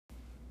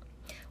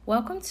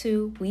Welcome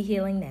to We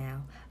Healing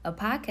Now, a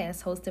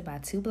podcast hosted by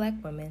two Black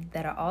women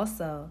that are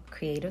also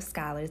creative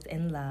scholars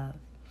in love.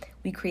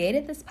 We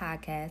created this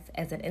podcast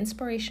as an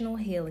inspirational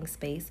healing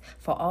space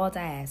for all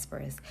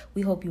diasporas.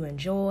 We hope you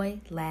enjoy,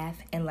 laugh,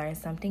 and learn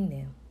something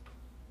new.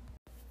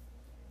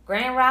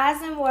 Grand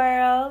Rising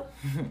World.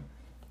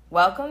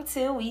 Welcome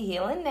to We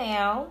Healing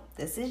Now.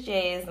 This is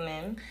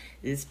Jasmine.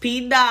 It's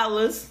P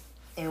Dollars.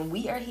 And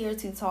we are here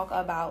to talk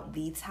about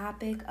the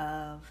topic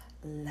of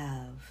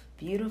love.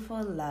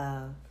 Beautiful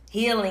love.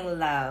 Healing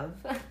love.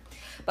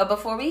 But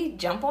before we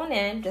jump on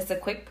in, just a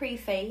quick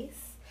preface.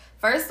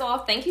 First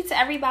off, thank you to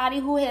everybody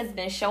who has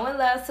been showing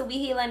love to We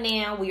Healing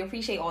Now. We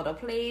appreciate all the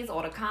plays,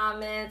 all the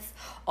comments,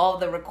 all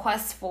the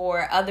requests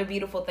for other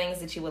beautiful things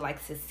that you would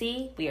like to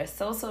see. We are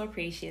so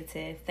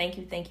appreciative. Thank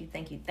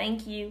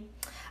you.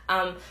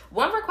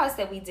 One request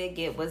that we did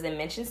get was in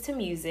mentions to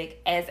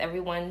music. As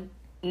everyone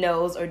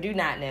knows or do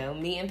not know,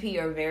 me and P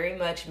are very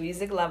much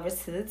music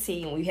lovers to the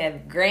T, and we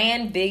have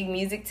grand, big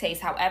music taste.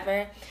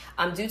 However,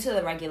 due to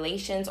the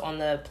regulations on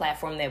the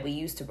platform that we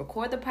use to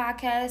record the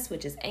podcast,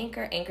 which is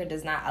Anchor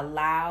does not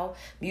allow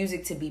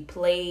music to be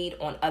played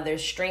on other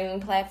streaming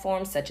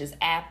platforms such as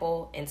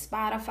Apple and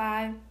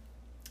Spotify.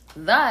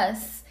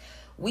 Thus,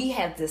 we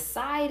have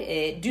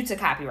decided, due to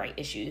copyright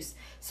issues,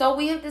 so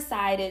we have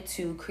decided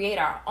to create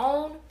our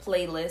own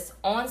playlist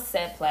on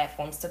said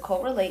platforms to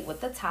correlate with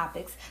the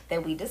topics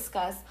that we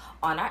discuss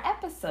on our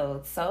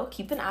episodes. So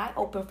keep an eye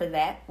open for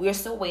that. We are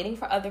still waiting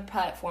for other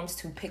platforms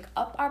to pick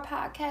up our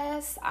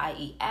podcasts,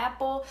 i.e.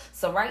 Apple.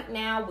 So right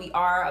now we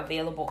are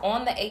available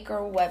on the Anchor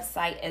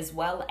website as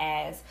well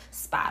as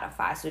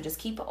Spotify. So just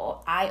keep an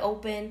eye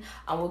open.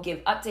 We'll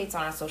give updates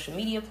on our social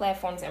media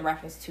platforms in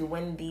reference to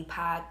when the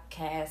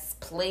podcast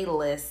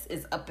playlist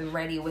is up and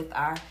ready with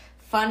our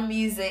fun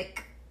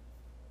music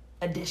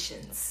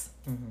additions.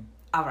 Mm-hmm.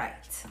 All right.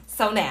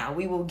 So now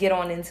we will get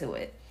on into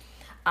it.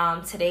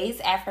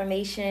 Today's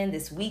affirmation,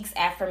 this week's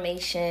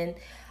affirmation,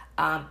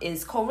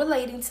 is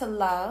correlating to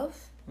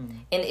love. Mm-hmm.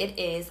 And it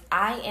is,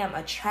 I am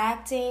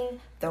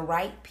attracting the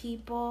right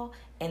people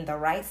and the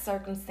right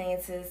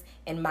circumstances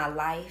in my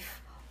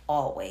life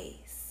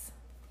always.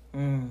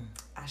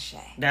 Ashe.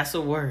 That's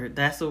a word.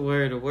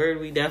 A word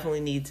we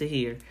definitely need to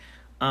hear.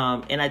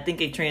 And I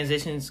think it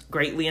transitions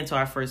greatly into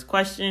our first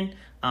question.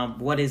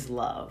 What is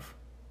love?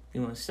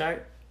 You want to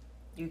start?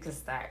 You can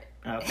start.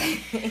 Okay.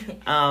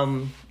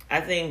 I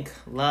think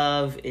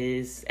love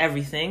is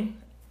everything.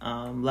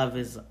 Love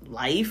is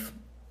life.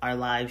 Our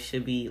lives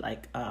should be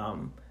like,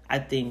 I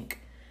think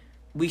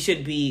we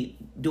should be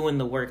doing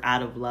the work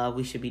out of love.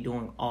 We should be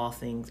doing all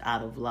things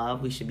out of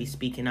love. We should be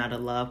speaking out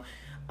of love.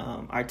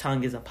 Our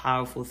tongue is a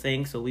powerful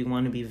thing, so we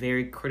want to be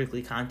very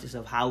critically conscious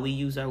of how we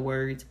use our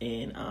words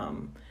and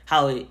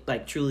how it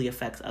like truly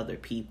affects other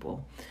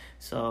people.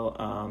 So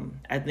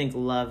I think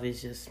love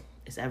is just,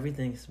 it's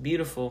everything. It's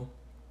beautiful.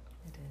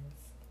 It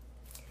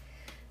is.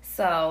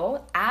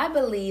 So I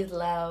believe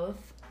love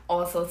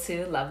also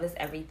too. Love is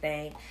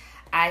everything.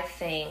 I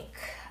think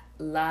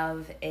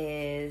love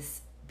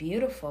is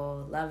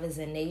beautiful. Love is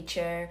in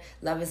nature.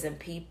 Love is in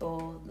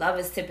people. Love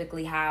is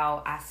typically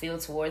how I feel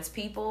towards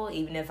people,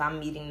 even if I'm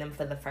meeting them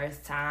for the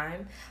first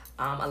time,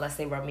 unless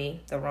they rub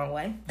me the wrong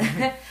way.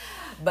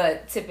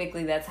 But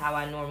typically that's how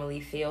I normally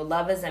feel.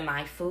 Love is in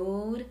my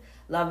food.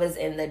 Love is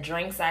in the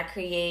drinks I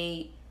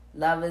create.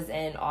 Love is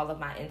in all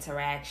of my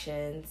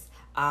interactions.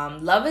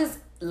 Love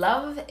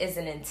is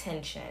an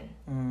intention.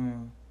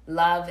 Mm.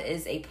 Love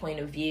is a point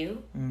of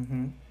view.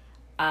 Mm-hmm.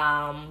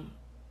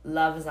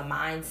 Love is a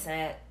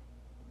mindset.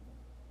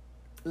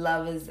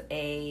 Love is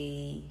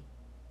a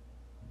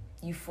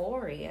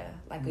euphoria,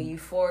 like a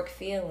euphoric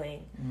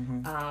feeling.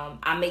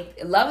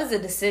 Mm-hmm. Love is a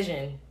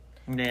decision.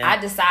 Yeah. I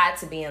decide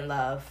to be in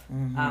love.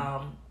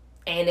 Mm-hmm.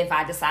 And if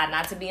I decide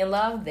not to be in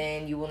love,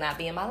 then you will not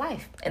be in my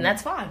life. And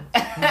that's fine.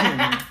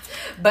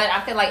 Mm-hmm. But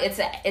I feel like it's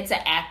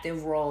an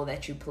active role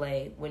that you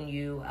play when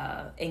you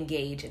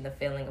engage in the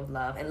feeling of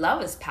love. And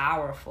love is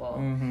powerful.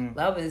 Mm-hmm.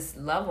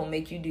 Love will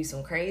make you do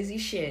some crazy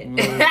shit.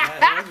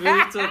 Let's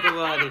really talk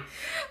about it.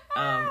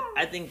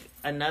 I think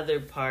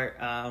another part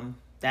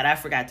that I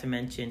forgot to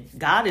mention,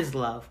 God is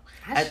love.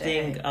 I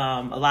think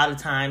a lot of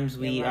times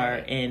we are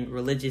in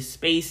religious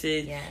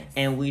spaces, yes,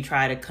 and we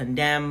try to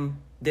condemn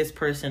this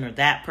person or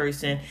that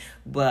person,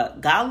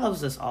 but God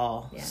loves us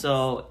all. Yes.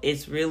 So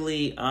it's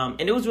really, and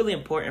it was really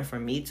important for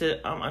me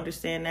to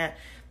understand that,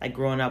 like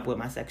growing up with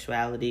my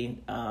sexuality.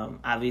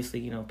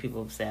 Obviously,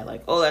 people have said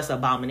like, oh, that's an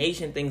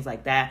abomination, things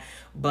like that.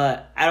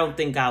 But I don't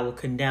think God will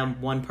condemn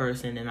one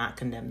person and not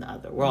condemn the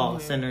other. We're all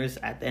sinners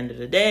at the end of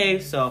the day.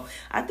 So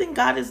I think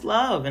God is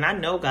love, and I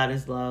know God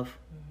is love.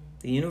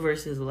 The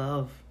universe is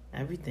love.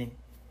 Everything.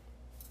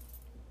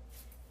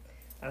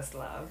 That's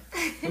love.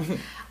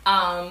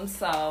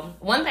 So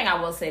one thing I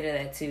will say to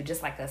that too,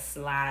 just like a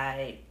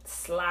slide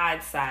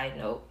side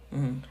note.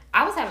 Mm-hmm.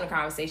 I was having a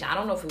conversation. I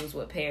don't know if it was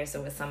with Paris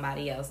or with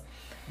somebody else,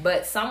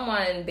 but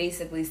someone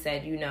basically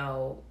said,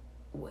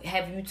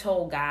 have you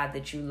told God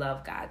that you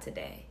love God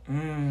today?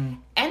 And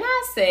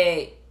I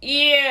said,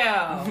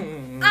 yeah.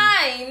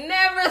 I ain't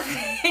never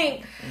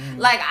think.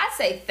 Like, I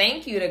say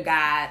thank you to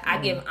God. I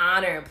give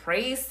honor and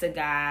praise to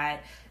God.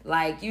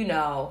 Like, you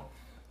know,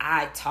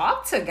 I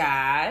talk to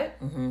God.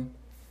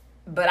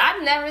 But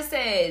I've never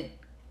said,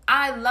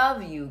 I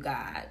love you,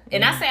 God.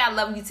 And I say I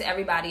love you to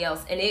everybody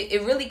else. And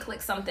it really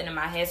clicks something in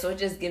my head. So it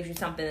just gives you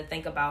something to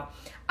think about.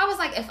 I was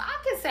like, if I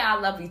can say I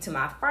love you to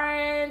my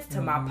friends,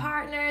 to my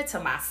partner, to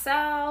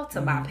myself,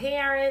 to my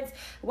parents,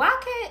 why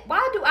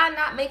do I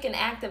not make an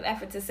active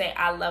effort to say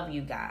I love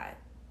you, God?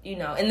 You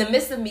know, in the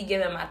midst of me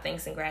giving my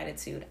thanks and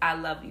gratitude, I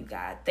love you,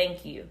 God.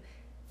 Thank you.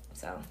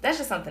 So that's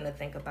just something to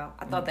think about.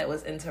 I thought that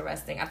was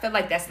interesting. I feel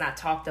like that's not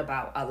talked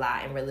about a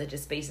lot in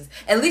religious spaces,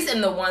 at least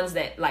in the ones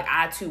that, like,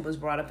 I too was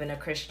brought up in a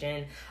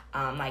Christian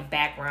like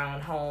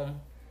background home.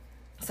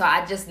 So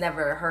I just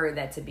never heard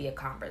that to be a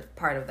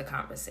part of the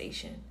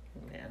conversation.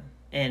 Yeah.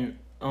 And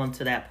on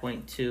to that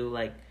point too,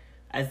 like,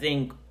 I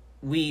think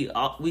we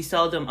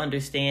seldom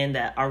understand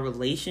that our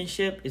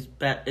relationship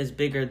is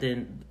bigger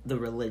than the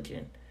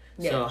religion.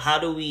 Yes. So how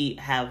do we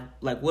have,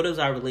 like, what does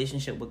our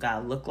relationship with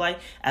God look like,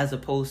 as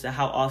opposed to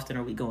how often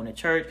are we going to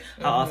church,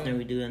 how often are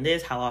we doing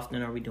this, how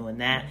often are we doing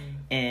that,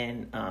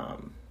 and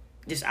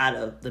just out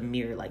of the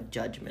mere, like,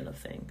 judgment of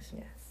things.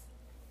 Yes.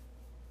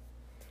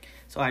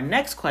 So our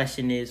next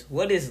question is,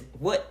 what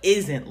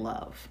isn't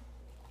love?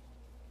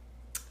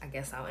 I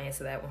guess I'll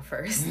answer that one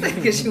first,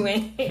 because you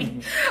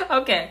ain't.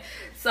 Okay,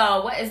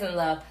 so what isn't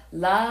love?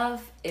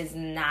 Love is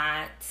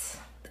not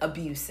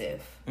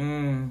abusive.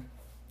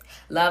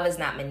 Love is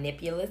not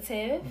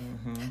manipulative.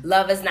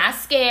 Love is not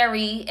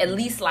scary, at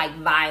least like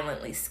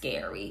violently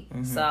scary.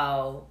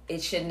 So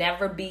it should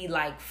never be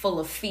like full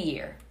of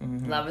fear.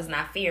 Love is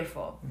not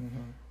fearful.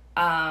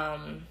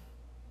 That's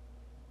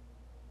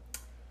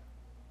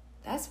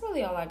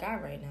really all I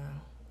got right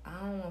now. I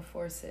don't want to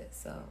force it,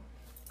 so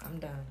I'm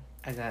done.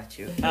 I got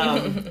you.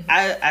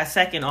 I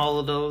second all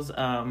of those.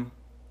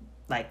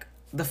 Like,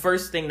 the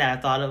first thing that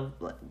I thought of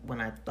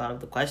when I thought of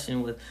the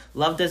question was,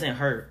 love doesn't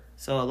hurt.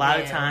 So a lot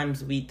of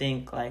times we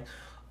think like,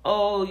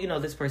 oh, you know,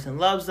 this person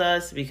loves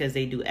us because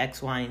they do X,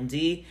 Y, and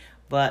Z,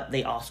 but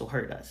they also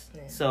hurt us.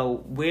 Yeah.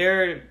 So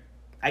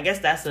I guess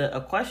that's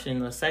a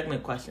question, a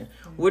segment question.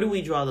 Where do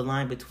we draw the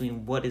line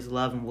between what is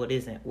love and what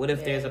isn't? What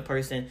if there's a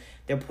person,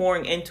 they're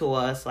pouring into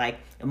us, like,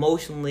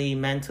 emotionally,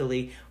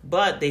 mentally,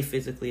 but they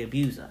physically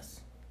abuse us?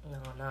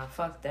 No,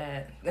 fuck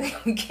that.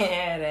 We can't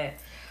have that.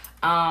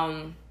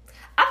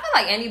 I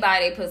feel like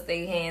anybody that puts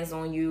their hands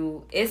on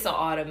you, it's an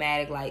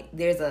automatic, like,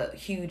 there's a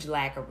huge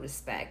lack of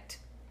respect.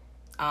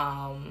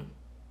 I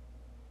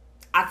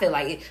feel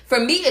like, for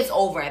me, it's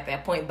over at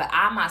that point, but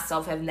I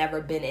myself have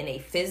never been in a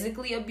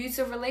physically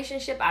abusive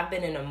relationship. I've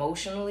been in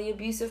emotionally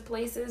abusive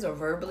places or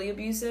verbally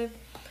abusive,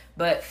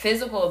 but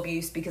physical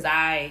abuse, because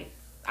I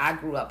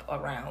grew up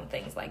around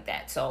things like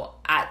that. So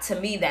to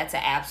me, that's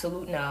an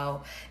absolute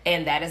no.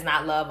 And that is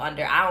not love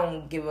under, I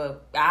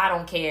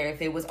don't care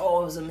if it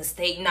was a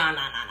mistake. Nah.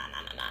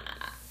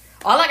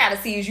 All I gotta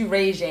see is you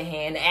raise your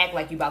hand and act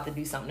like you about to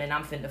do something, and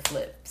I'm finna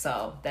flip.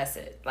 So that's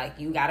it. Like,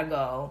 you gotta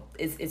go.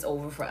 It's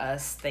over for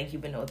us. Thank you,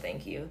 but no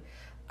thank you.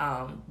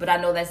 But I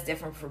know that's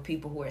different for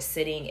people who are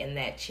sitting in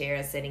that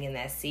chair, sitting in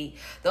that seat.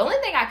 The only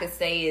thing I could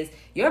say is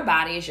your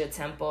body is your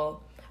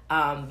temple.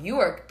 You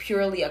are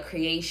purely a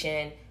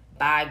creation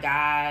by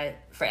God.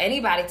 For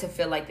anybody to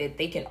feel like that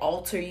they can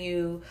alter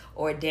you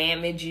or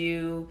damage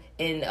you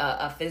in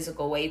a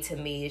physical way, to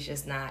me,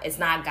 it's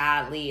not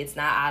godly. It's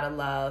not out of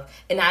love.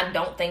 And I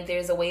don't think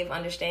there's a way of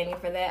understanding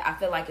for that. I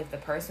feel like if the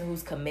person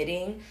who's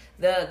committing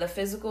the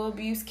physical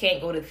abuse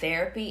can't go to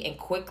therapy and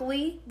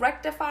quickly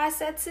rectify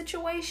said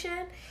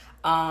situation,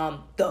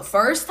 the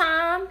first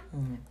time,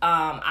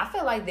 I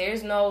feel like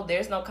there's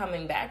no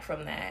coming back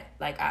from that.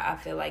 Like, I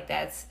feel like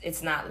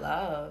it's not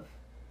love.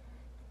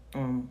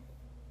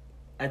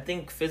 I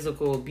think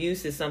physical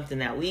abuse is something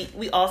that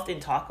we often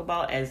talk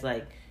about as,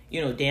 like,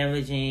 you know,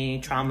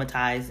 damaging,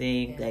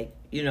 traumatizing. Yeah. Like,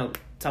 you know,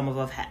 some of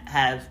us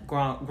have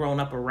grown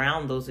up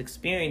around those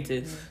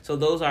experiences. So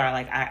those are,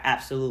 like, our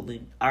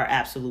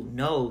absolute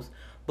no's.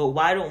 But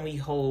why don't we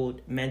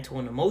hold mental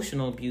and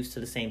emotional abuse to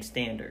the same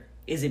standard?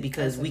 Is it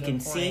because we can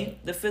see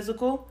the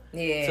physical?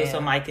 Yeah. So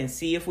somebody can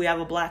see if we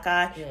have a black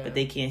eye, but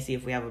they can't see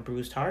if we have a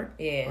bruised heart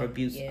or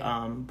abused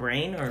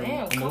brain or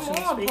emotional space.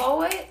 Come on,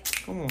 poet.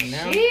 Come on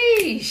now.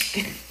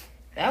 Sheesh.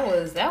 That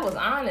was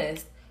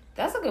honest.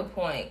 That's a good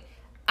point.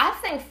 I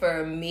think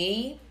for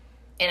me,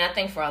 and I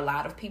think for a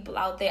lot of people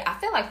out there, I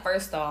feel like,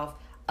 first off,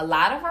 a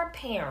lot of our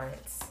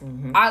parents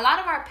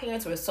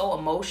were so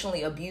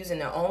emotionally abused in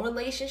their own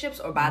relationships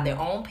or by their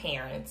own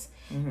parents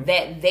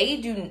that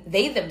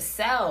they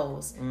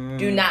themselves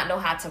do not know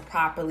how to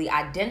properly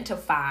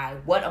identify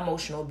what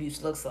emotional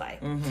abuse looks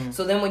like.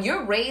 So then when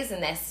you're raised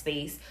in that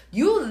space,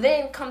 you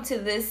then come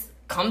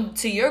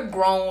to your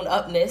grown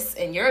upness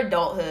and your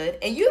adulthood,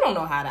 and you don't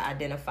know how to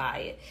identify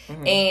it.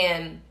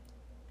 And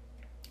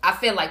I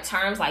feel like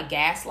terms like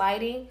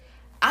gaslighting,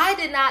 I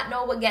did not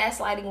know what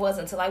gaslighting was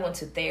until I went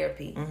to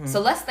therapy. So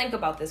let's think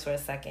about this for a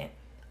second.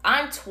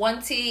 I'm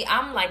 20.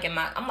 I'm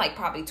like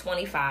probably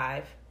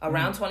 25,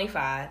 around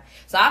 25.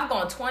 So I've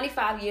gone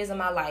 25 years of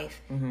my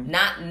life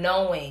not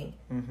knowing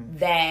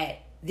that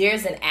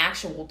there's an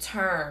actual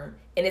term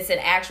and it's an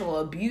actual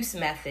abuse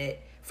method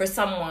for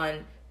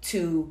someone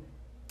to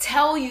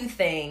tell you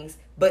things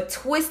but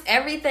twist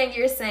everything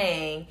you're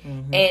saying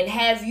and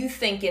have you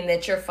thinking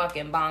that you're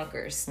fucking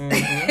bonkers.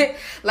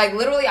 Like,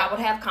 literally, I would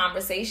have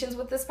conversations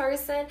with this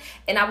person,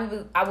 and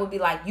I would be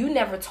like, you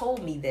never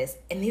told me this.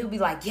 And he would be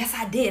like, yes,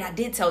 I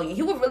did tell you.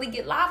 He would really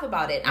get live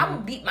about it. And I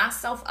would beat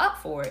myself up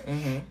for it.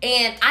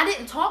 And I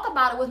didn't talk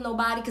about it with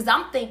nobody because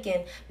I'm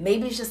thinking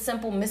maybe it's just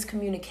simple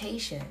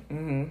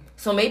miscommunication.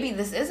 So maybe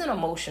this isn't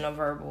emotional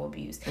verbal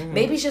abuse.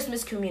 Maybe it's just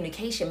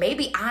miscommunication.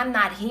 Maybe I'm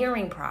not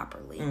hearing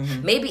properly.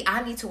 Maybe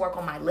I need to work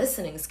on my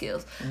listening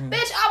skills.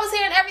 Bitch, I was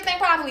hearing everything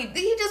properly.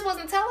 He just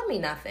wasn't telling me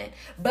nothing.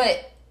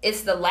 But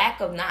it's the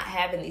lack of not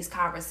having these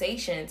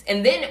conversations.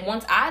 And then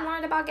once I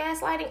learned about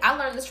gaslighting, I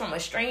learned this from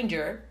a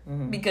stranger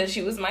because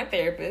she was my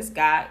therapist.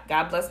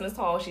 God bless Miss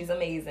Hall. She's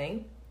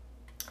amazing.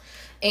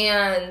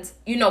 And,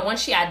 you know,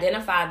 once she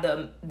identified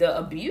the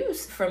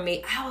abuse from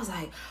me, I was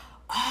like,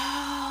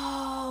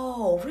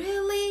 oh,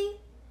 really?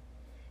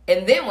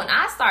 And then when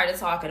I started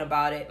talking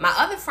about it, my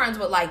other friends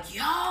were like,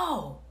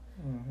 yo.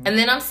 And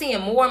then I'm seeing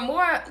more and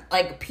more,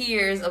 like,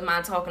 peers of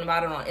mine talking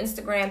about it on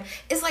Instagram.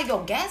 It's like,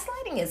 yo,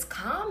 gaslighting is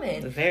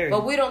common.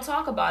 But we don't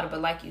talk about it.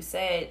 But like you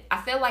said, I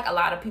feel like a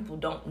lot of people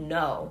don't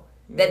know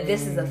that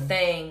this is a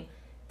thing.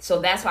 So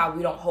that's why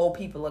we don't hold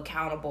people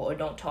accountable or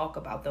don't talk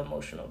about the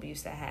emotional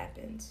abuse that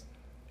happens.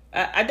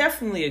 I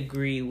definitely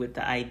agree with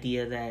the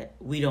idea that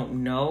we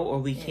don't know or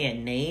we can't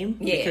name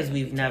because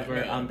we've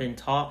never been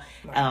taught.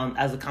 Right.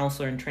 As a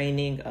counselor in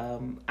training,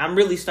 I'm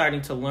really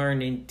starting to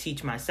learn and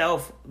teach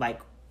myself,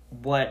 like,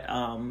 what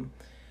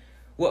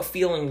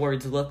feeling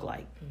words look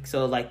like.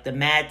 So, like, the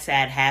mad,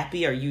 sad,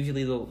 happy are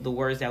usually the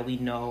words that we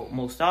know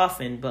most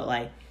often, but,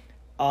 like,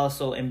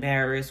 also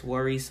embarrassed,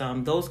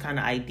 worrisome, those kind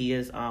of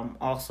ideas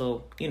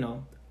also, you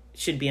know,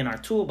 should be in our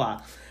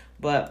toolbox.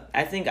 But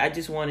I think I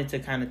just wanted to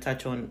kind of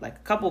touch on, like, a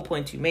couple of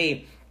points you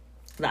made.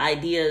 The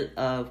idea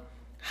of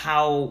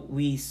how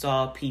we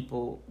saw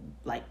people,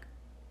 like,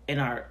 in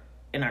our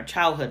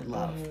childhood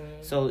love.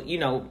 So, you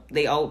know,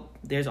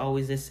 there's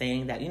always this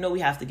saying that, you know, we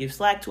have to give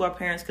slack to our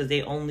parents because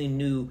they only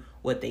knew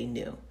what they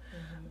knew.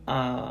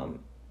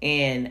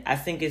 And I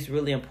think it's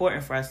really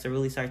important for us to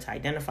really start to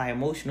identify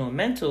emotional and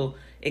mental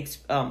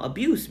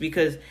abuse,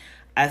 because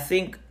I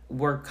think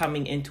we're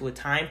coming into a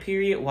time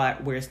period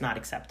where it's not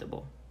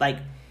acceptable. Like,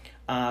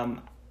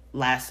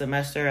 last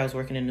semester I was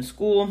working in a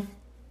school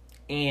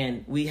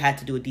and we had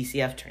to do a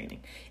DCF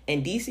training.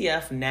 And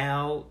DCF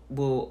now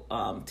will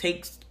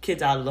take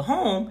kids out of the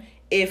home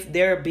if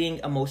they're being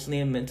emotionally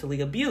and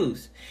mentally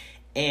abused.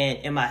 And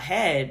in my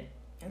head,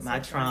 my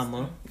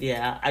trauma,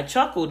 I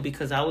chuckled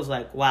because I was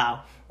like,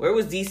 wow, where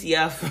was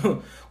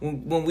DCF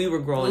when we were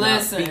growing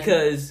up?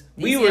 Because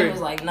DCF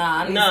was like,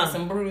 nah, I need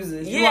some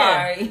bruises.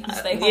 Yeah. You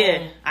stay home.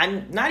 Yeah. I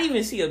not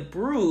even see a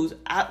bruise.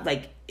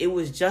 It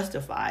was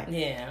justified.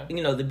 Yeah.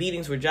 You know, the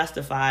beatings were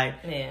justified.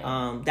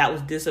 Yeah. That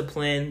was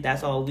discipline.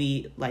 That's all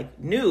we, like,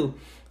 knew.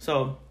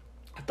 So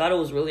I thought it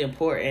was really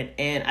important.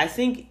 And I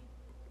think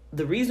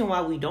the reason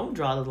why we don't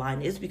draw the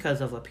line is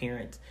because of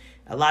appearance.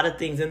 A lot of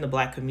things in the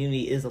Black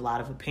community is a lot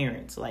of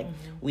appearance. Like,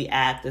 we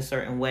act a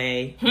certain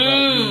way.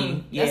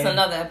 That's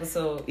another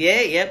episode.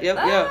 Yeah,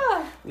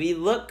 yep. We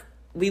look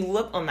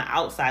on the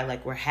outside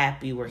like we're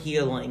happy, we're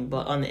healing,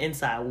 but on the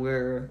inside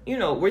we're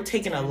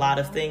taking a lot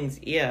of things.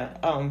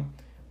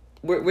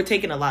 We're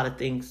taking a lot of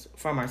things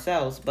from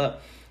ourselves.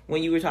 But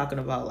when you were talking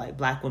about, like,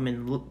 Black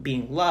women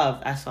being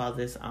loved, I saw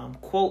this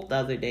quote the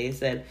other day. It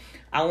said,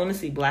 I want to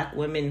see Black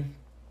women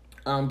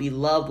be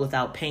loved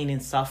without pain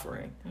and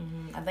suffering.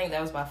 I think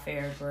that was by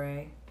Farrah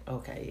Gray.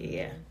 Okay,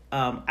 yeah.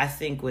 I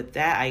think with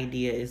that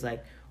idea is,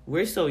 like,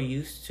 we're so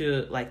used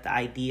to, like, the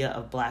idea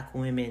of Black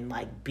women,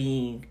 like,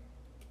 being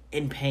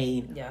in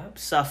pain,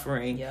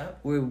 suffering.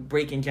 We're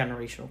breaking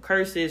generational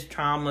curses,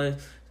 traumas,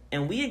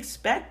 and we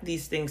expect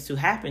these things to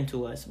happen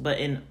to us. But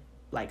in,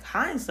 like,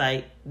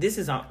 hindsight, this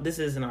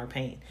isn't our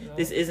pain.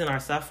 This isn't our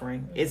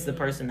suffering. It's the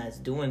person that's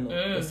doing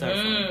the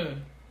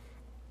suffering.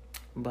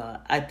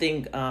 But I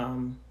think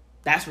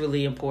that's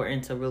really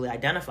important to really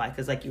identify,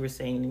 because, like you were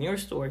saying in your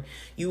story,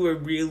 you were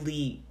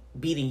really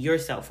beating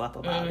yourself up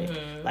about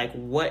it. Like,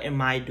 what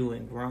am I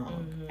doing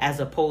wrong? As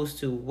opposed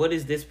to, what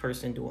is this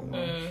person doing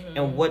wrong?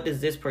 And what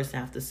does this person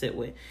have to sit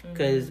with?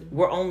 Because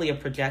we're only a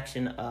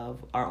projection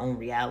of our own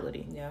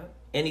reality.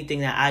 Anything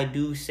that I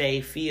do,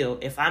 say, feel,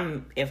 if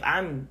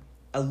I'm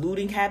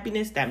eluding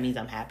happiness, that means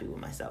I'm happy with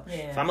myself.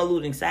 If I'm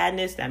eluding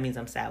sadness, that means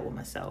I'm sad with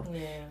myself.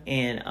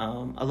 And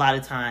a lot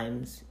of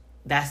times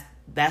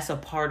that's a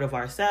part of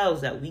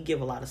ourselves that we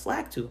give a lot of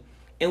slack to.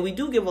 And we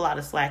do give a lot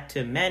of slack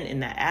to men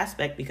in that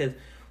aspect, because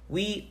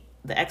the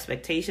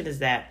expectation is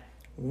that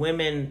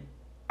women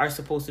are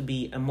supposed to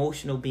be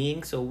emotional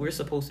beings, so we're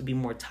supposed to be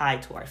more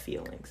tied to our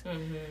feelings.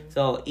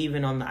 So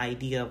even on the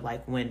idea of,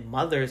 like, when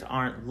mothers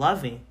aren't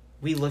loving,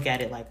 we look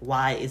at it like,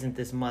 why isn't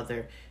this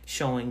mother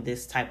showing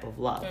this type of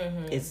love?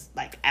 It's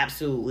like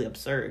absolutely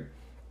absurd.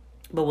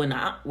 But when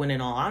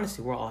in all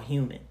honesty, we're all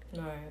human,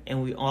 right?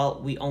 And we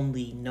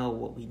only know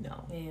what we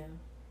know. Yeah,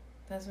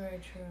 that's very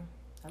true.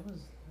 That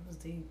was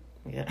deep.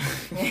 Yeah,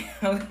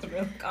 that was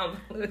really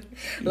convoluted.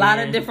 A lot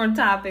of different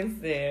topics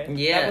there.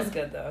 Yeah, that was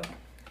good though.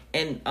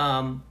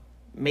 And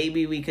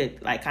maybe we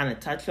could like kind of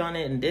touch on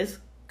it in this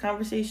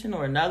conversation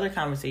or another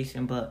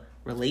conversation, but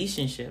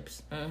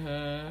relationships.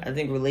 I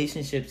think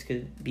relationships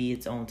could be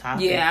its own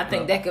topic. Yeah, I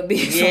think that could be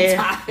its own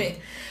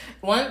topic.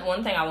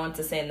 One thing I want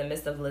to say in the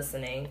midst of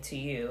listening to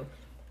you,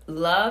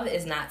 love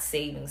is not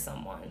saving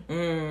someone.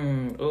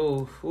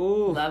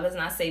 Love is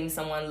not saving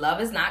someone.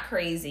 Love is not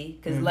crazy.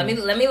 Because let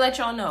me let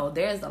y'all know,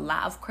 there's a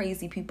lot of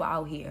crazy people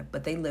out here,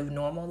 but they live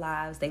normal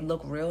lives. They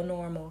look real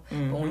normal.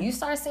 But when you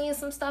start seeing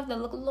some stuff that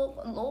look a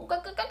little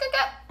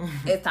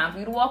it's time for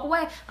you to walk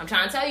away. I'm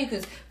trying to tell you,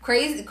 because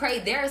crazy.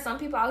 There are some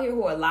people out here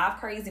who are live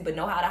crazy, but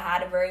know how to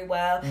hide it very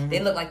well. They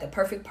look like the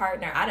perfect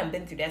partner. I done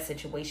been through that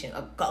situation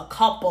a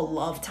couple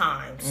of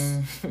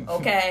times.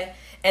 Okay?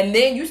 And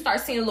then you start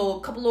seeing a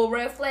couple little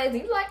red flags,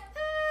 and you're like,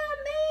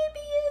 maybe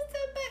it's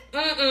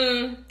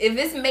the if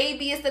it's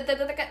maybe it's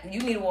the you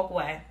need to walk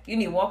away. You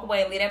need to walk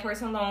away and leave that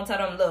person alone. Tell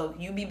them, look,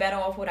 you be better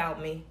off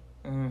without me.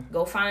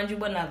 Go find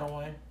you another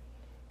one.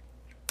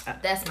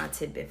 That's my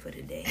tidbit for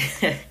today.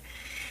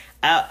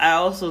 I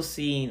also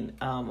seen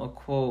a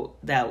quote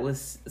that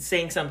was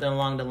saying something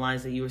along the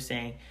lines that you were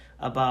saying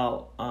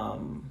about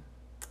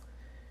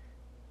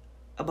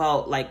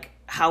like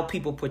how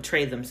people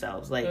portray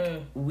themselves. Like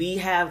we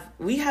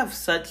have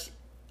such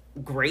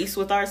grace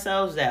with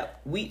ourselves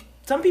that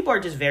some people are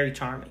just very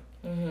charming.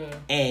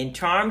 And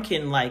charm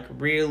can like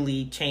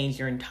really change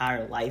your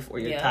entire life or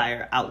your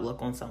entire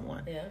outlook on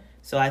someone.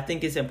 So I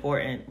think it's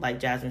important, like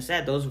Jasmine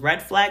said, those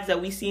red flags that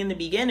we see in the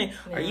beginning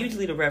are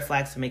usually the red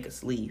flags to make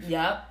us leave.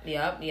 Yep.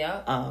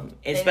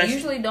 Especially, they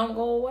usually don't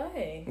go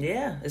away.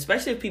 Yeah,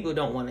 especially if people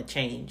don't want to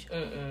change.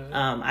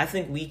 I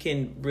think we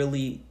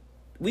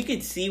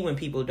could see when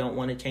people don't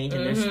want to change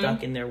and they're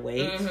stuck in their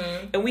ways.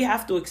 And we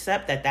have to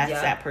accept that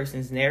that's that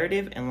person's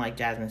narrative. And like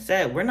Jasmine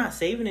said, we're not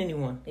saving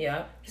anyone.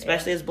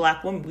 Especially as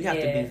Black women, we have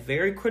to be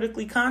very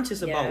critically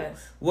conscious about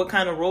what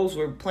kind of roles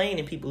we're playing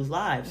in people's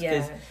lives.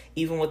 Because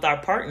even with our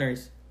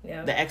partners,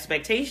 the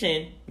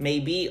expectation may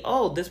be,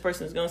 oh, this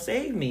person's going to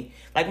save me.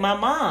 Like my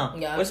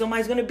mom. Or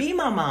somebody's going to be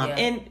my mom.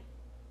 And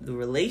the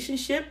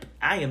relationship,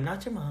 I am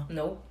not your mom.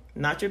 Nope.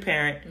 Not your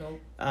parent.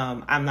 Nope.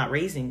 I'm not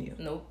raising you.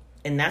 Nope.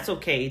 And that's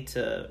okay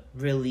to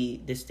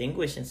really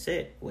distinguish and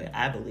sit with,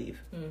 I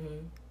believe.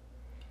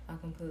 I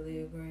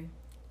completely agree.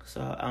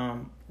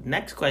 So,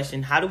 next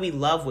question. How do we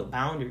love with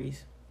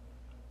boundaries?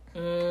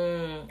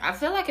 I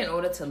feel like in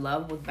order to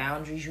love with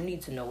boundaries, you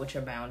need to know what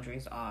your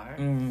boundaries are.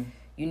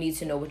 You need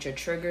to know what your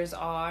triggers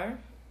are.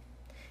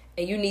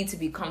 And you need to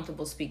be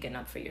comfortable speaking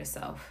up for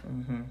yourself.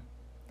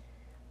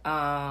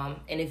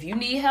 And if you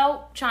need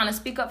help trying to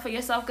speak up for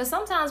yourself, because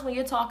sometimes when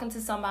you're talking to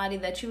somebody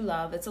that you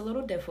love, it's a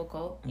little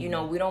difficult. You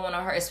know, we don't want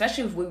to hurt,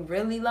 especially if we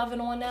really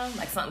loving on them,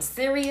 like something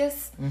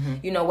serious.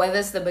 You know, whether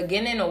it's the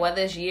beginning or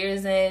whether it's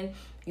years in,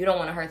 you don't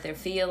want to hurt their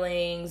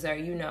feelings, or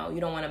you know,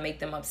 you don't want to make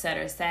them upset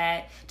or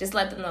sad. Just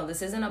let them know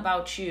this isn't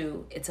about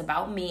you. It's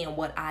about me and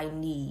what I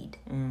need.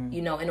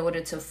 You know, in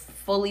order to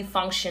fully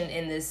function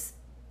in this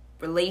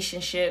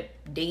relationship,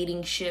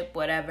 dating ship,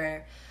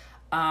 whatever.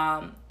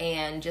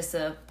 And just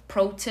a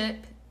pro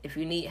tip, if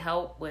you need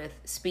help with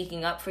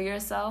speaking up for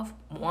yourself,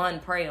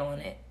 one, pray on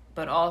it,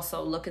 but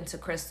also look into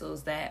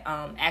crystals that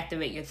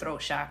activate your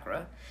throat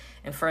chakra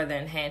and further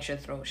enhance your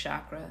throat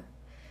chakra.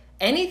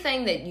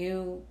 Anything that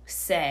you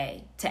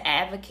say to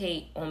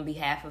advocate on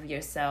behalf of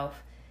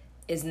yourself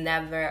is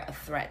never a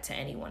threat to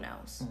anyone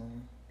else.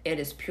 It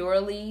is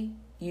purely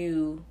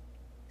you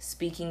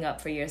speaking up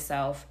for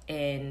yourself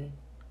and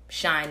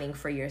shining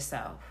for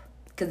yourself.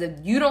 Because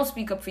if you don't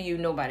speak up for you,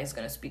 nobody else is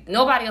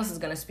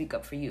going to speak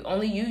up for you.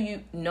 Only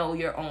you know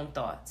your own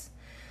thoughts.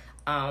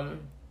 And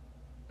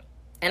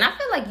I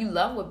feel like you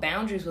love with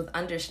boundaries with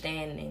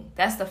understanding.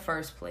 That's the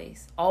first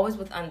place. Always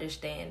with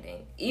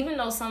understanding. Even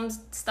though some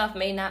stuff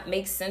may not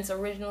make sense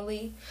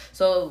originally.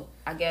 So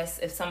I guess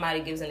if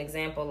somebody gives an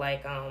example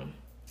like, I'm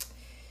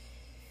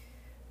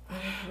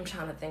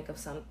trying to think of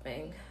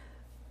something.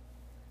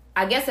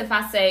 I guess if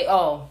I say,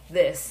 I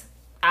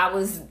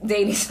was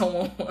dating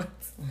someone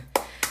once.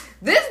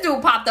 This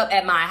dude popped up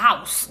at my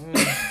house.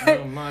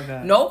 Oh my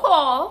God. No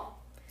call,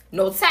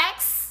 no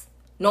text,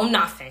 no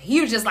nothing. He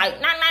was just like,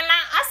 nah.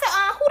 I said,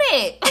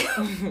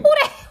 who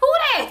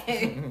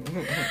that?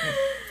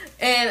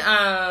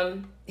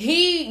 And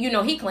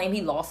he claimed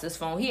he lost his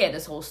phone. He had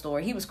this whole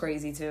story. He was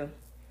crazy too.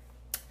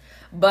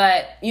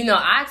 But,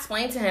 I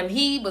explained to him,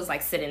 he was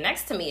like sitting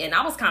next to me and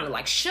I was kind of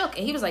like shook.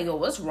 And he was like, yo,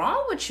 what's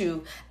wrong with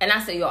you? And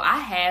I said, yo, I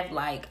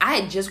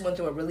had just went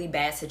through a really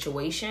bad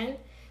situation.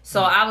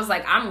 So I was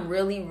like, I'm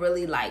really,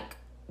 really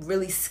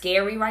really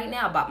scary right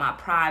now about my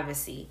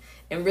privacy.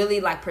 and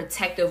really like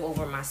protective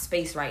over my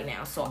space right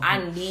now. So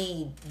I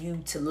need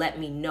you to let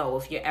me know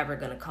if you're ever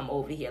gonna come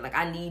over here. Like,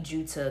 I need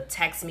you to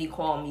text me,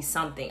 call me,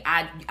 something.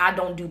 I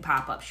don't do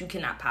pop-ups. You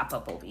cannot pop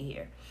up over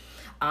here.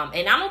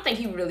 And I don't think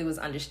he really was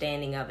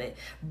understanding of it,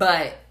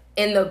 but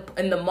in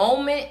the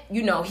moment,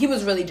 you know, he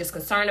was really just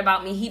concerned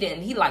about me.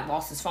 He like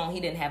lost his phone. He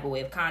didn't have a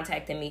way of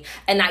contacting me.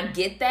 And I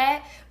get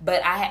that,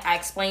 but I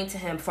explained to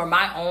him, for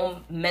my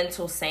own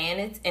mental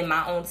sanity and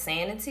my own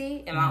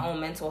sanity and my own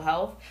mental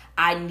health,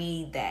 I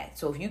need that.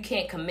 So if you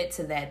can't commit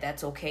to that,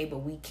 that's okay,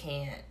 but we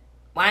can't.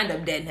 Well, I ended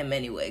up dating him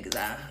anyway because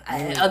I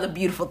had other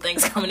beautiful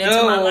things coming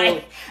into my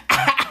life.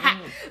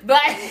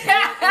 But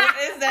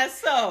is that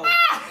so?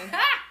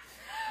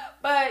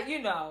 But,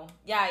 you know,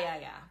 yeah.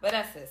 But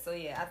that's it. So,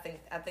 yeah,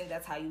 I think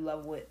that's how you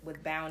love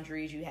with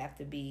boundaries. You have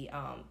to be,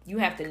 you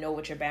have to know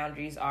what your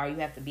boundaries are. You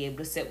have to be able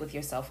to sit with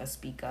yourself and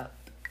speak up.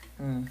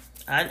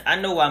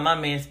 I know why my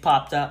man's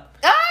popped up.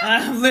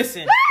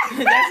 Listen,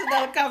 that's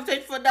another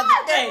conversation for another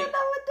day.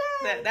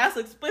 That's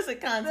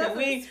explicit content.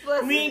 We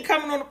ain't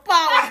coming on the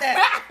pod with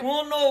that. We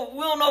don't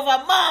know if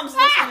our mom's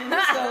listening.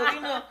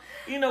 So,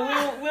 you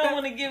know, we don't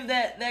want to give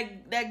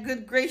that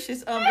good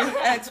gracious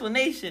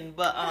explanation.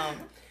 But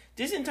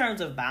just in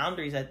terms of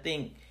boundaries, I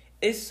think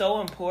it's so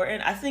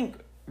important. I think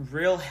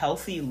real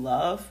healthy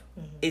love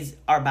is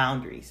our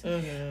boundaries.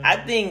 I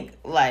think,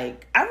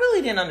 like, I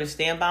really didn't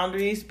understand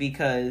boundaries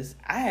because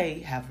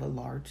I have a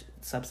large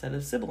subset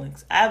of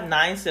siblings. I have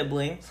 9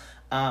 siblings.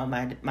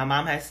 My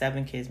mom has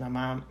 7 kids.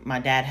 My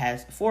dad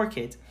has 4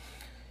 kids.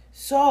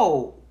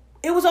 So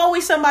it was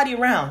always somebody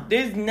around.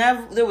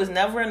 There was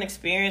never an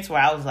experience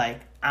where I was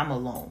like, I'm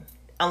alone.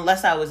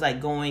 Unless I was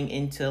like going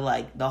into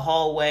like the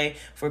hallway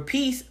for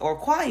peace or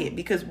quiet,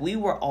 because we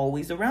were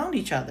always around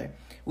each other.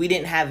 We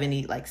didn't have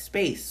any like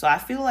space. So I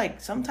feel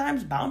like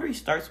sometimes boundary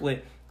starts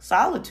with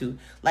solitude.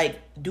 Like,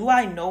 do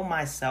I know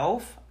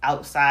myself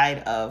outside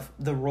of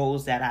the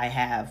roles that I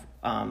have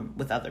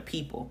with other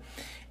people?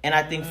 And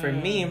I think for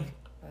me,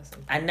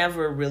 I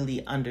never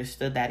really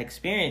understood that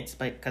experience,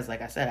 because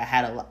like I said,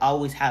 I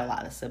always had a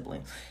lot of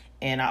siblings,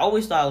 and I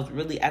always thought I was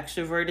really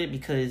extroverted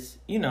because,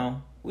 you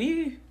know,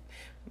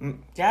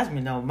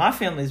 Jasmine, no, my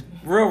family is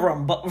real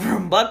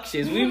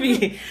rambunctious.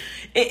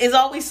 It's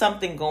always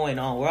something going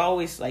on. We're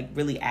always like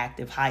really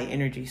active, high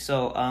energy.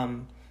 So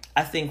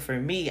I think for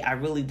me, I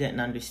really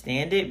didn't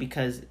understand it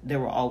because there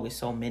were always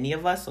so many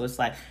of us. So it's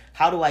like,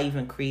 how do I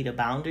even create a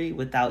boundary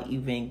without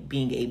even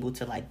being able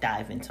to like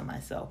dive into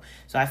myself?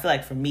 So I feel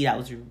like for me, that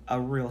was a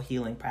real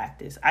healing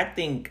practice. I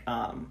think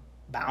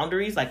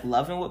boundaries, like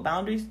loving with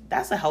boundaries,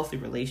 that's a healthy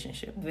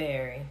relationship.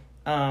 Very.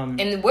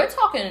 And we're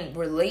talking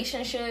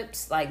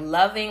relationships, like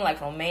loving,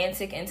 like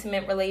romantic,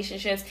 intimate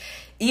relationships.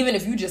 Even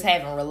if you just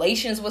having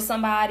relations with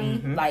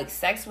somebody, like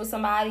sex with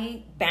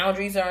somebody,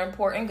 boundaries are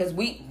important, because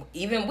we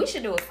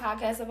should do a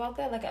podcast about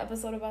that, like an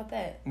episode about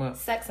that. What?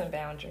 Sex and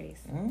boundaries.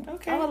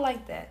 Okay. I would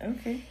like that.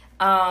 Okay.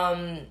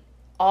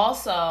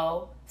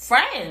 Also,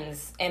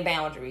 friends and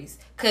boundaries,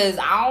 because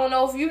I don't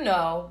know if you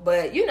know,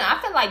 but you know, I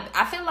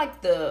feel like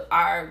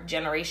our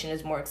generation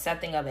is more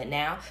accepting of it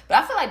now, but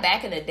I feel like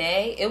back in the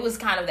day it was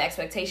kind of the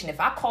expectation,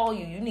 if I call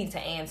you, you need to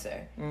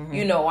answer.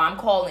 You know, I'm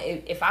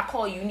calling, if I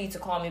call you, you need to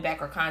call me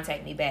back or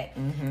contact me back.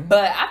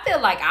 But I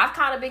feel like I've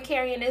kind of been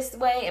carrying this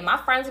way, and my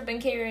friends have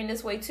been carrying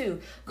this way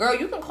too. Girl,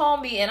 you can call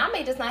me and I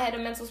may just not have the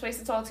mental space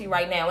to talk to you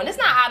right now, and it's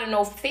not out of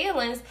no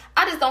feelings,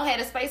 I just don't have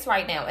the space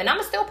right now, and I'm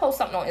gonna still post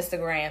something on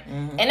Instagram,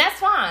 and that's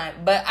fine,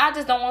 but I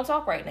just don't want to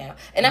talk right now.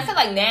 And I feel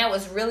like now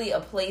it's really a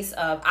place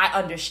of I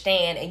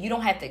understand, and you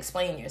don't have to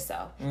explain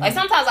yourself. Like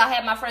sometimes I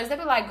have my friends, they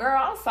be like, "Girl,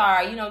 I'm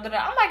sorry," you know. I'm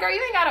like, "Girl,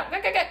 you ain't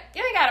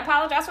gotta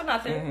apologize for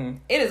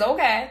nothing. It is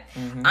okay.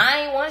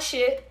 I ain't want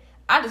shit.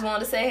 I just wanted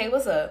to say, hey,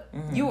 what's up?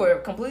 You were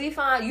completely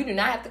fine. You do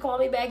not have to call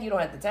me back. You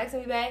don't have to text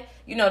me back.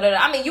 You know,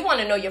 I mean, you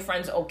want to know your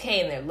friends are okay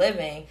and they're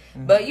living,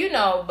 but you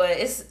know, but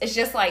it's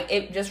just like,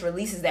 it just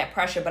releases that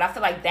pressure. But I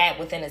feel like that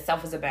within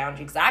itself is a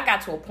boundary, because I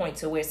got to a point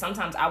to where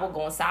sometimes I would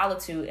go in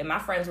solitude and my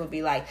friends would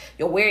be like,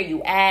 yo, where are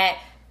you at?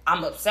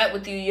 I'm upset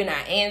with you. You're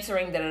not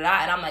answering, And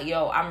I'm like,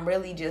 yo, I'm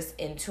really just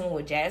in tune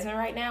with Jasmine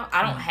right now.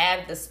 I don't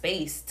have the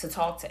space to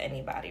talk to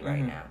anybody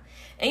right now.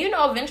 And, you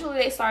know, eventually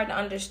they started to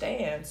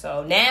understand.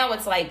 So now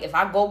it's like, if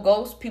I go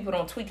ghost, people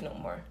don't tweak no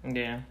more.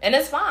 Yeah. And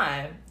it's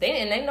fine.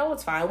 They know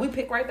it's fine. We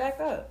pick right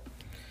back up.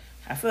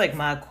 I feel like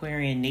my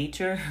Aquarian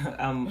nature,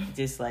 I'm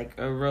just like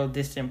a real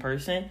distant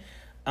person.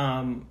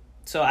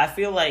 So I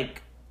feel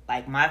like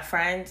my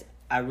friends,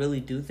 I really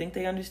do think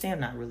they understand.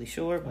 I'm not really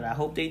sure, but I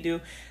hope they do.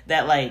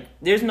 That, like,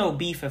 there's no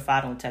beef if I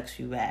don't text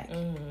you back.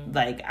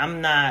 Like, I'm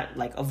not,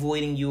 like,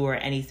 avoiding you or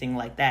anything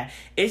like that.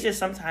 It's just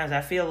sometimes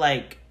I feel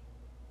like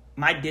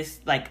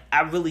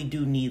I really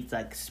do need,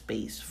 like,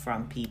 space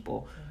from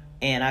people.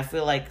 And I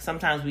feel like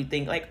sometimes we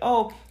think, like,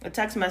 oh, a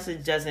text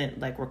message doesn't,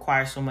 like,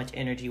 require so much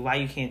energy. Why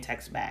you can't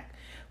text back?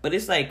 But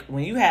it's like,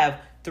 when you have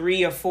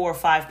 3 or 4 or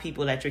 5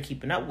 people that you're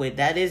keeping up with,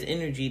 that is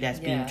energy that's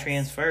being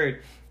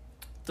transferred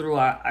through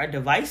our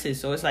devices.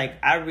 So it's like,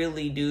 I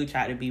really do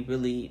try to be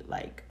really,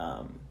 like,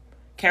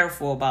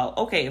 careful about,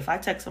 okay, if I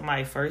text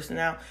somebody first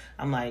now,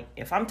 I'm like,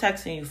 if I'm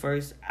texting you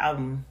first,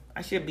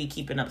 I should be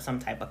keeping up some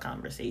type of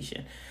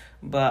conversation.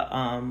 But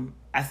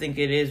I think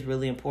it is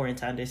really important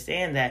to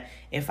understand that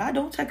if I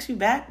don't text you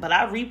back, but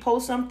I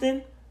repost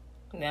something,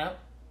 yeah,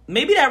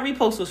 maybe that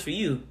repost was for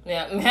you.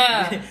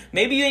 Yeah.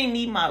 Maybe you ain't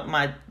need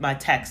my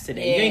text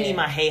today. You ain't need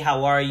my, hey,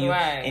 how are you?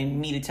 Right. And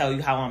me to tell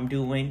you how I'm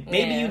doing.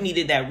 Maybe you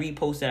needed that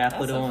repost that I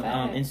put on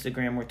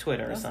Instagram or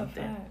Twitter That's or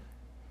something.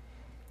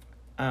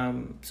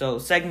 So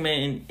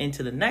segment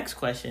into the next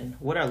question.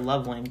 What are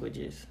love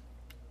languages?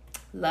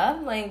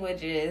 Love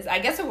languages. I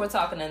guess if we're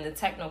talking in the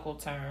technical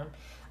term,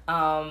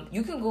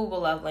 you can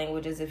Google love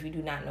languages if you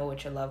do not know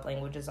what your love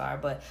languages are.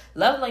 But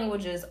love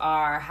languages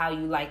are how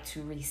you like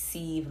to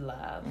receive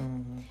love.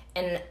 Mm-hmm.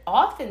 And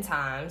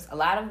oftentimes, a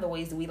lot of the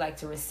ways that we like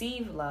to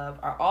receive love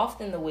are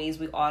often the ways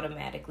we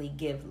automatically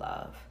give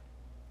love.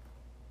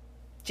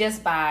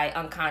 Just by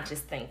unconscious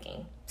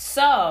thinking.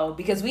 So,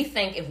 because we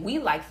think if we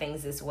like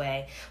things this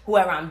way,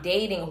 whoever I'm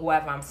dating,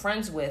 whoever I'm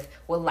friends with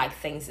will like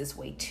things this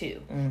way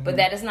too. Mm-hmm. But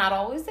that is not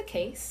always the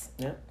case.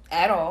 Yep.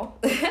 At all.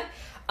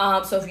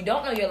 So if you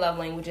don't know your love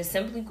languages,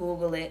 simply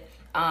Google it.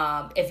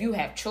 If you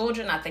have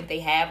children, I think they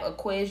have a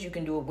quiz. You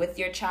can do it with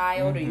your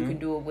child, mm-hmm. or you can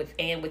do it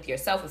with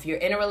yourself. If you're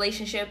in a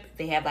relationship,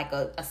 they have like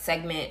a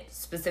segment,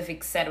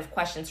 specific set of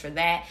questions for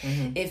that.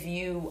 Mm-hmm. If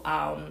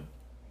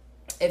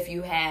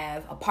you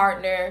have a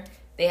partner,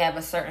 they have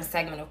a certain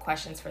segment of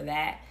questions for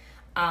that.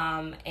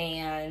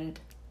 And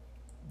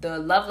the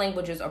love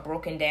languages are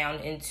broken down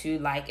into,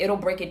 like, it'll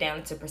break it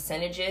down to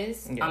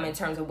percentages in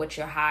terms of what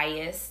your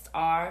highest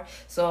are.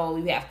 So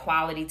you have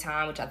quality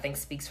time, which I think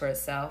speaks for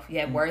itself. You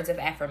have mm-hmm. words of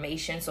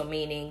affirmation, so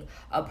meaning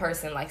a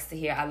person likes to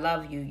hear, I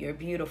love you, you're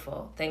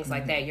beautiful, things mm-hmm.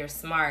 like that, you're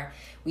smart.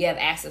 We have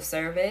acts of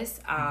service,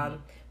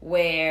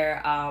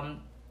 where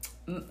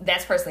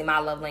that's personally my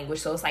love language.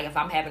 So it's like if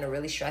I'm having a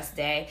really stressed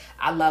day,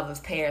 I love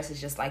if Paris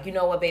is just like, you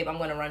know what, babe, I'm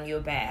going to run you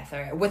a bath,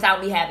 or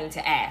without me having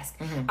to ask.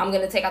 Mm-hmm. I'm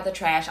going to take out the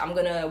trash. I'm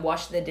going to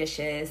wash the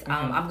dishes.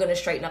 Mm-hmm. I'm going to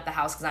straighten up the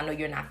house because I know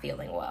you're not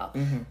feeling well.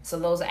 Mm-hmm. So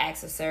those are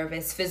acts of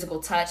service. Physical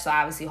touch, so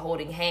obviously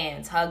holding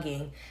hands,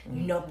 hugging,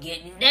 mm-hmm.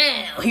 Getting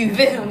down. You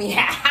feel me?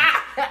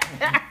 I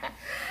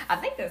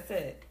think that's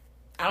it.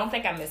 I don't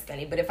think I missed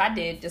any, but if I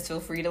did, just feel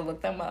free to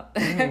look them up.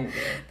 Mm-hmm.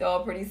 They're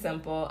all pretty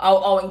simple.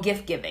 Oh, and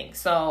gift giving.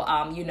 So,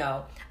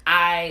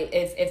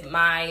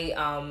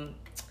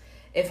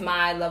 if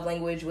my love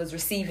language was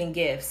receiving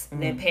gifts,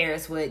 mm-hmm. then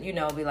Paris would,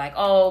 be like,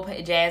 oh,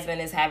 Jasmine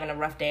is having a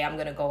rough day. I'm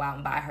gonna go out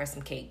and buy her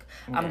some cake.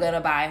 Okay. I'm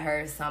gonna buy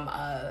her some.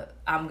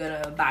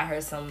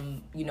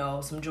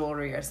 Some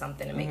jewelry or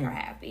something to make mm-hmm. her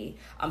happy.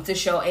 To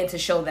show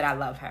that I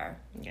love her.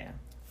 Yeah.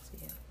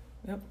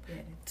 Yep. Yeah.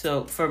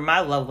 So for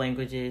my love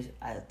languages,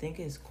 I think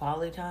it's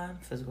quality time,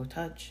 physical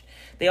touch.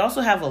 They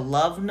also have a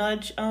love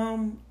nudge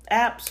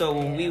app. So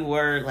when we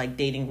were like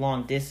dating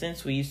long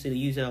distance, we used to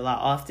use it a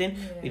lot often.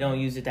 Yeah. We don't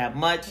use it that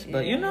much,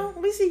 but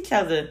we see each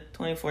other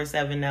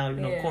 24/7 now.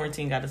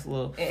 Quarantine got us a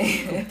little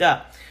cooped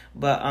up.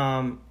 But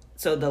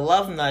so the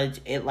love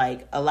nudge, it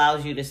like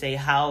allows you to say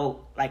how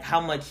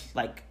much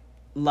like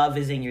love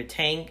is in your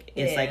tank.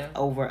 It's like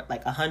over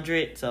like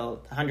 100,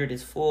 so 100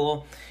 is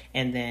full,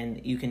 and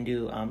then you can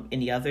do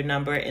any other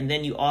number, and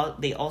then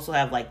they also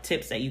have like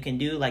tips that you can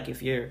do, like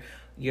if your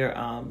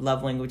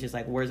love language is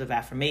like words of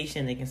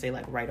affirmation, they can say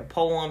like write a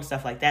poem,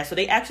 stuff like that. So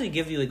they actually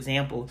give you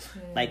examples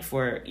like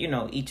for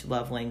each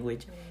love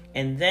language,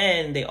 and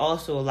then they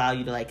also allow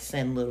you to like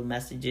send little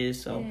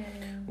messages. So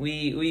we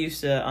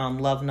used to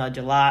love nudge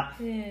a lot.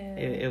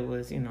 It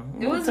was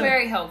it was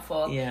very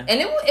helpful. And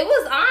it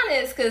was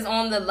honest, because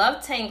on the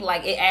love tank,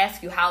 like, it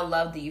asks you how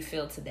loved do you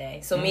feel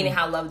today, so meaning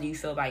how loved do you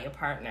feel by your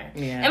partner.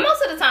 And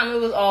most of the time it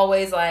was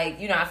always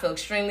like, I feel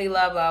extremely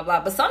loved, blah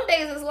blah, but some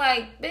days it's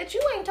like, bitch,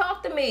 you ain't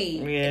talked to me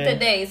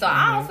today, so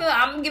I don't feel,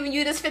 I'm giving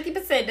you this 50%,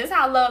 this is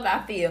how loved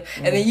I feel.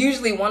 And then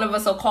usually one of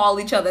us will call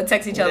each other,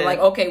 text each other like,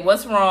 okay,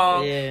 what's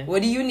wrong,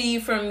 what do you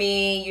need from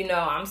me,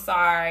 I'm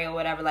sorry, or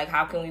whatever, like,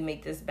 how can we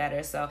make this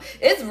better? So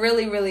it's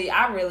really, really,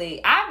 I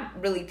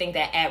really think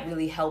that app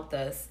really helped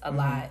us a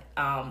lot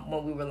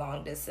when we were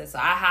long distance. So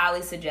I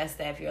highly suggest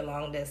that if you're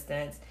long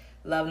distance,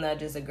 Love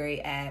Nudge is a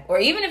great app. Or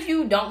even if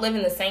you don't live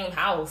in the same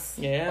house,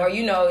 or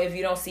if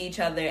you don't see each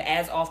other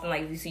as often,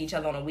 like if you see each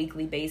other on a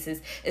weekly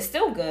basis, it's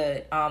still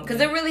good, because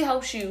it really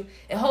helps you.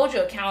 It holds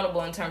you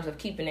accountable in terms of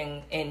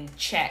keeping in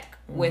check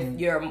with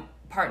your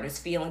partner's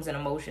feelings and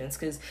emotions,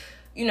 because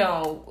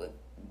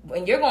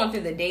when you're going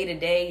through the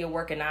day-to-day, you're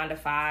working 9 to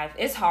 5,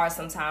 it's hard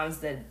sometimes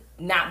to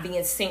not be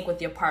in sync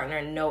with your partner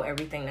and know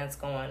everything that's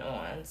going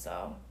on.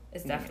 So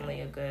it's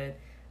definitely a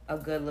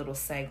good little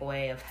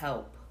segue of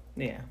help.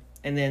 Yeah.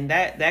 And then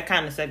that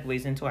kind of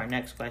segues into our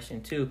next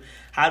question too.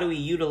 How do we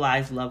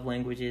utilize love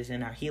languages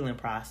in our healing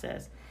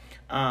process?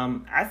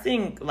 I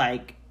think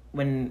like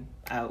when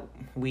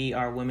we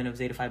are Women of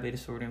Zeta Phi Beta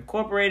Sorority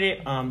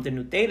Incorporated, the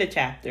Nu Theta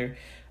chapter,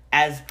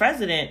 as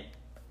president,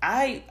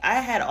 I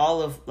had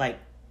all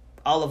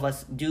of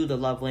us do the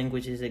love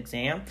languages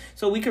exam,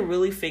 so we could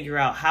really figure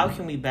out how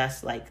can we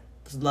best like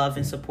love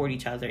and support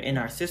each other in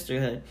our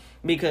sisterhood,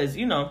 because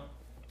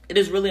it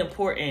is really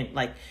important.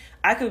 Like,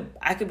 I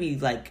could be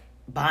like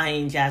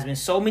buying Jasmine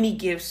so many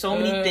gifts, so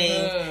many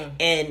things,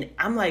 and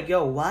I'm like,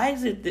 yo, why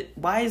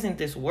isn't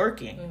this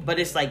working? But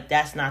it's like,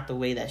 that's not the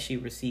way that she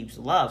receives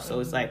love. So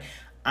it's like,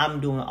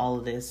 I'm doing all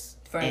of this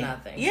for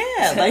nothing.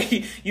 Yeah,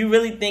 like, you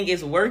really think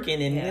it's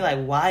working, and you're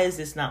like, why is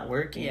this not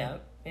working?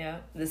 Yeah.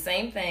 The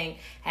same thing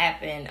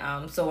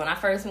happened. So when I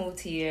first moved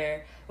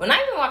here, when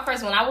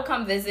I would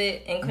come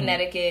visit in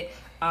Connecticut,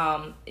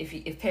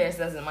 if Paris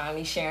doesn't mind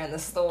me sharing the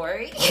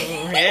story.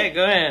 Yeah,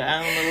 go ahead.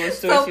 I don't know what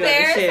story so you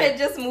Paris share. had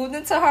just moved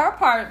into her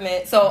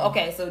apartment. So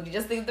so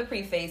just leave the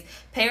preface.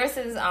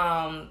 Paris's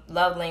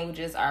love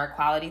languages are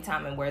quality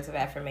time and words of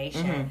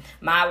affirmation.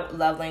 My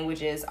love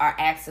languages are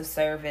acts of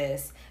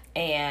service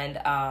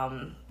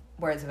and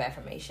words of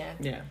affirmation.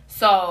 Yeah.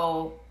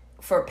 So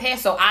for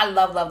Paris, so I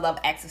love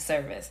acts of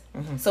service.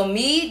 So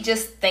me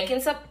just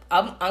thinking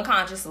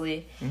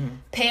unconsciously,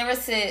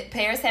 Paris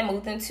had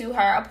moved into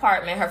her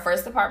apartment, her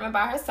first apartment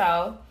by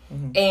herself.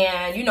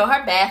 And,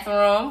 her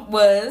bathroom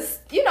was,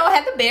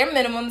 had the bare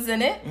minimums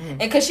in it. And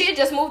because she had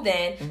just moved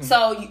in.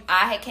 So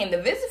I had came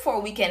to visit for a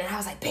weekend. And I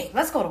was like, babe,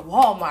 let's go to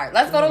Walmart.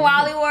 Let's go to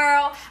Wally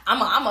World. I'm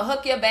going to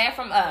hook your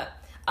bathroom up.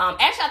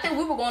 Actually, I think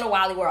we were going to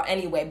Wally World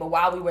anyway, but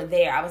while we were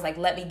there, I was like,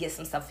 let me get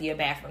some stuff for your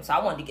bathroom. So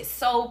I wanted to get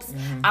soaps.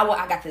 I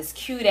got this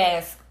cute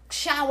ass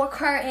shower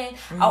curtain.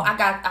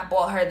 I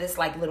bought her this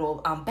like little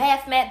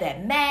bath mat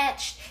that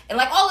matched, and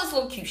like all this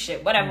little cute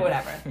shit,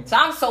 whatever. So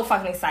I'm so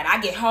fucking excited. I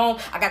get home,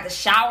 I got the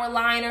shower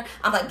liner.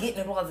 I'm like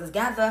getting it all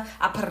together.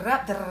 I put it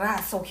up.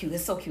 It's so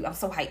cute. I'm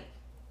so hyped.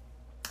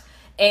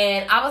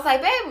 And I was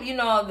like, babe,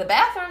 the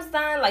bathroom's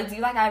done. Like, do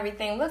you like how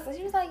everything looks? And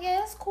she was like,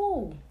 yeah, it's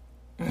cool.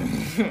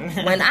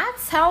 When I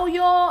tell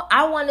y'all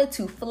I wanted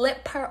to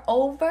flip her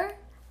over,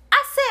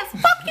 I said,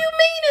 fuck you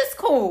mean it's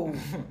cool?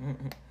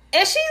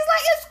 And she's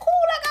like, it's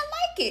cool, like I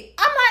like it.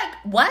 I'm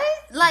like, what?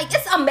 Like,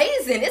 it's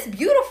amazing, it's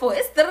beautiful,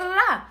 it's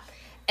da-da-da.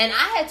 And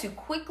I had to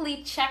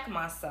quickly check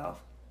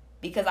myself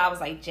because I was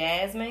like,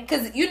 Jasmine,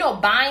 because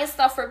buying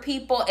stuff for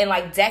people and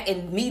like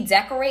and me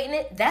decorating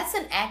it, that's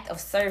an act of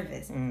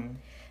service.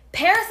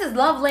 Paris's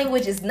love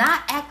language is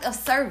not act of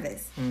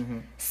service.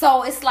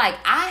 So it's like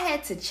I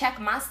had to check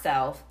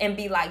myself and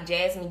be like,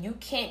 Jasmine, you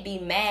can't be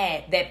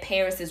mad that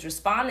Paris is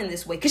responding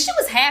this way, because she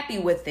was happy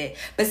with it.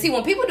 But see,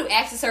 when people do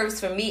acts of service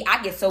for me,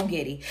 I get so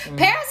giddy.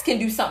 Paris can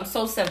do something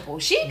so simple.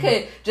 She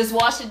could just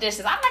wash the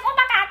dishes. I'm like, oh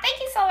my God, thank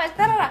you so much.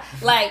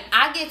 Da-da-da. Like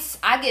I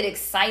get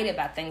excited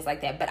about things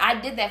like that. But I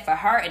did that for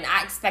her, and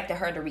I expected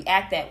her to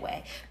react that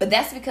way. But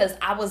that's because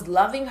I was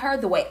loving her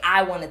the way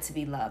I wanted to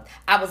be loved.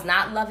 I was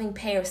not loving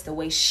Paris the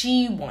way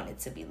she wanted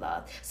to be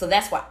loved. So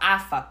that's where I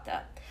fucked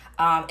up.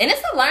 And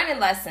it's a learning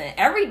lesson.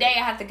 Every day I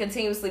have to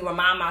continuously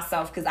remind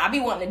myself, because I be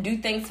wanting to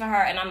do things for her,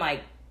 and I'm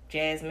like,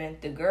 Jasmine,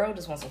 the girl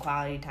just wants some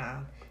quality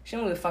time. She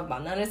don't give a fuck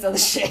about none of this other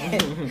shit.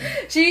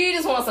 She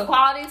just wants some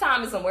quality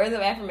time and some words of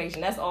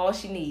affirmation. That's all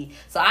she needs.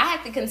 So I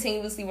have to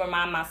continuously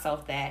remind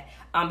myself that.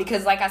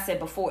 Because like I said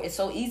before, it's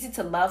so easy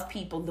to love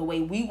people the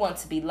way we want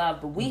to be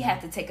loved. But we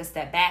have to take a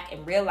step back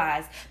and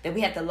realize that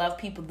we have to love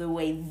people the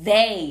way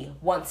they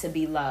want to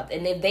be loved.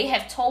 And if they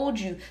have told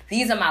you,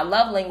 these are my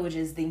love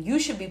languages, then you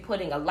should be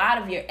putting a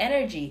lot of your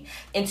energy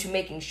into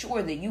making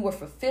sure that you are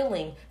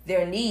fulfilling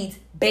their needs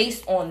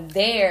based on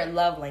their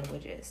love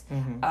languages.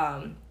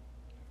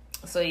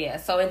 So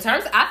in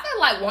terms, I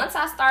feel like once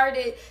I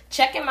started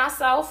checking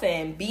myself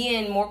and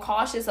being more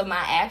cautious of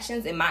my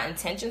actions and my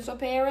intentions for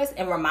Paris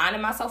and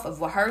reminding myself of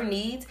what her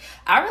needs,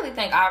 I really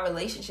think our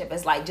relationship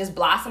has like just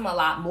blossomed a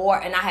lot more,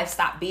 and I have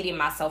stopped beating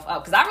myself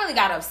up, because I really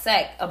got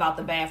upset about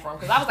the bathroom,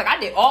 because I was like, I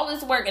did all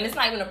this work and it's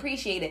not even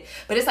appreciated.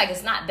 But it's like,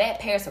 it's not that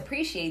Paris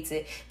appreciates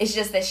it, it's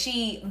just that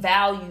she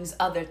values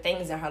other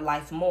things in her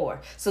life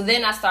more. So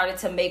then I started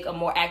to make a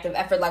more active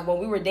effort. Like when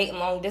we were dating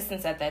long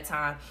distance at that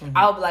time,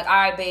 I would be like, all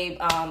right, babe,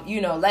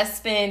 let's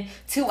spend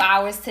 2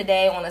 hours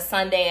today on a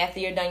Sunday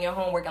after you're done your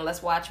homework, and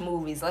let's watch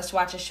movies. Let's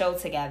watch a show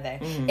together.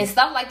 And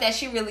stuff like that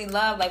she really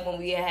loved, like when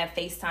we have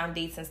FaceTime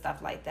dates and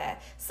stuff like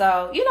that.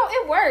 So,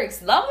 it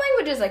works. Love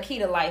languages are key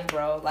to life,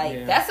 bro. Like,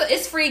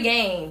 it's free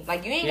game.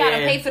 Like, you ain't got to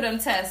pay for them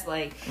tests.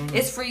 Like,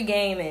 it's free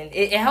game, and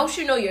it helps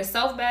you know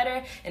yourself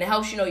better, and it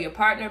helps you know your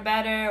partner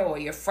better or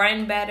your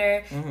friend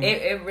better.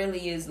 It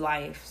really is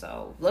life.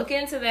 So, look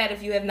into that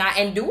if you have not.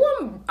 And do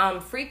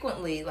them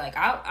frequently. Like,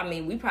 I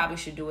mean, we probably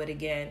should do it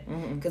again.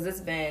 Because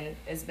it's been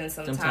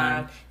some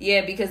time.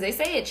 Yeah, because they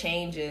say it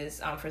changes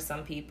for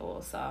some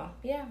people. So,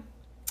 yeah.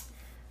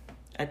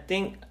 I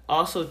think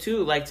also,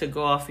 too, like to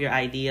go off your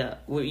idea,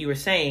 what you were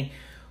saying,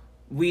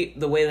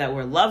 the way that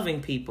we're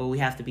loving people, we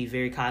have to be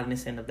very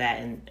cognizant of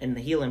that in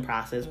the healing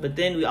process. But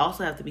then we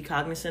also have to be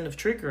cognizant of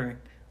triggering.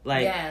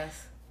 Like,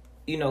 yes.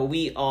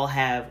 We all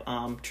have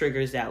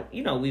triggers that,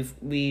 we've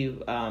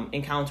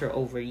encountered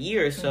over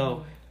years.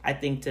 So I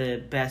think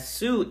to best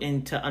suit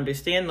and to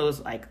understand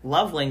those like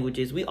love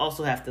languages, we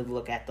also have to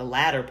look at the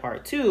latter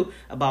part too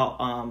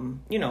about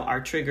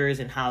our triggers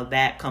and how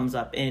that comes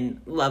up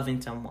in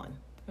loving someone.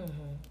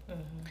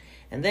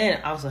 And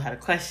then I also had a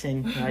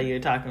question you were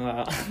talking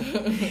about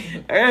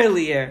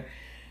earlier.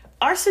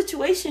 Are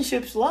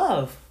situationships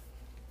love?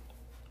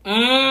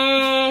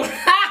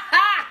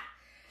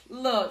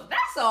 Look,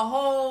 that's a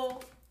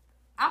whole...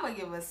 I'm going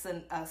to give a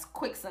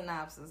quick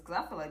synopsis because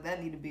I feel like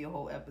that need to be a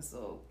whole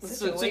episode.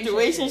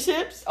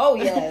 Situationships? Oh,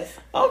 yes.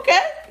 Okay.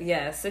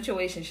 Yes,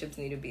 situationships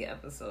need to be an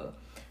episode.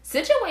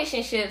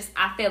 Situationships,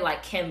 I feel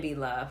like, can be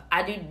love.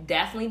 I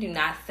definitely do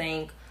not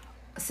think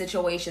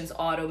situations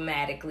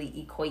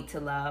automatically equate to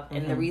love.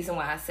 And the reason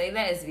why I say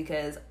that is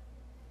because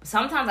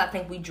sometimes I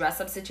think we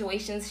dress up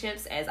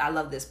situationships as I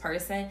love this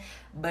person,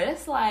 but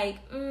it's like,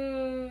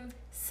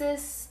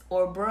 sis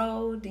or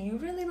bro, do you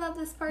really love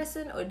this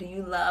person, or do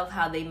you love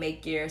how they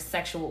make your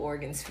sexual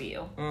organs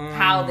feel?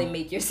 How they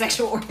make your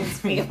sexual organs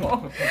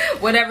feel,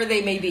 whatever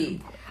they may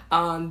be.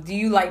 Do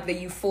you like the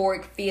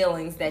euphoric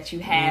feelings that you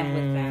have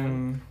with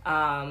them?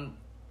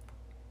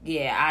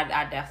 Yeah,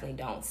 I definitely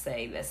don't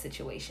say that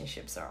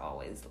situationships are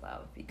always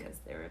love, because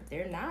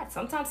they're not.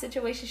 Sometimes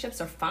situationships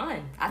are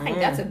fun. I think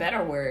that's a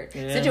better word.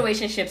 Yeah.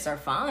 Situationships are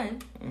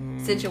fun.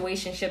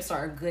 Situationships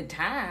are a good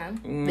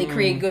time. They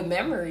create good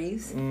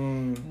memories.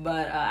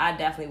 But I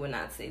definitely would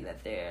not say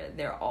that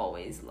they're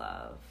always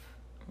love.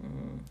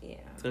 Yeah.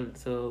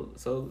 So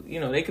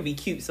they could be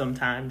cute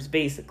sometimes,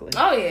 basically.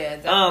 Oh yeah.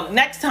 Definitely.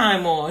 Next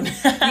time on.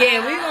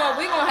 Yeah,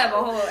 we gonna have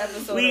a whole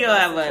episode. We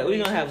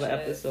gonna have an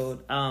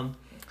episode.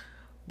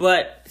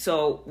 But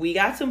so we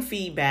got some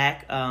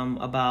feedback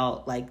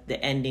about like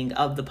the ending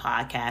of the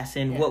podcast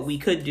and what we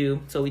could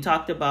do. So we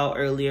talked about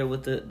earlier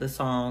with the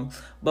song,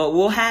 but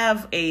we'll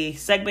have a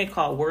segment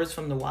called Words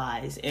from the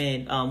Wise,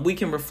 and we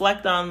can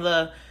reflect on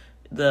the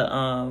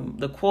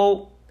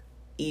quote.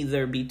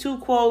 Either be two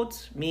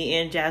quotes, me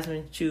and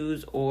Jasmine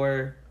choose,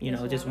 or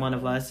just one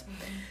of us.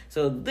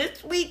 So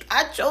this week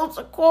I chose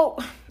a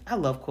quote. I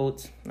love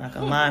quotes, not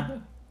gonna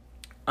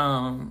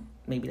lie.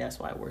 Maybe that's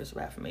why words of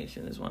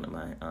affirmation is one of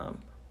my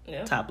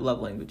top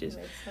love languages.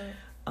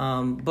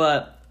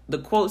 But the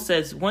quote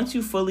says, "Once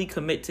you fully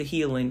commit to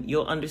healing,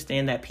 you'll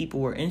understand that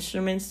people were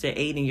instruments to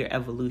aid in your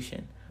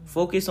evolution.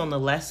 Focus on the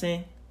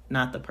lesson,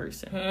 not the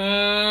person."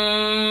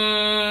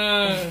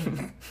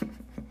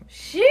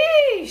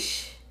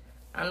 Sheesh.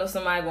 I know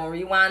somebody gonna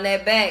rewind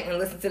that back and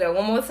listen to that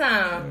one more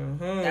time.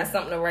 That's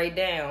something to write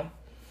down.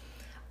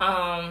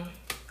 Are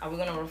we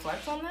gonna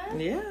reflect on that?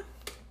 Yeah.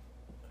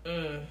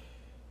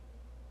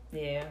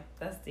 Yeah,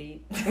 that's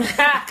deep.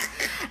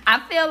 I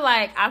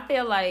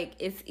feel like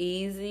it's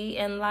easy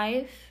in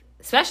life,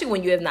 especially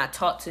when you have not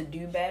taught to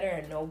do better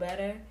and know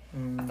better.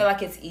 I feel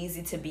like it's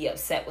easy to be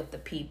upset with the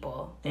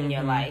people in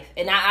your life.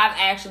 And I've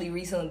actually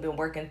recently been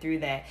working through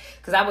that,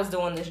 because I was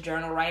doing this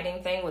journal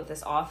writing thing with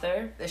this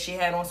author that she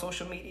had on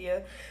social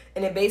media.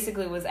 And it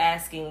basically was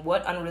asking,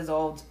 what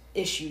unresolved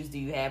issues do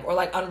you have? Or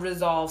like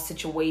unresolved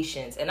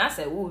situations. And I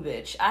said, ooh,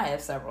 bitch, I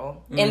have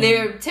several. And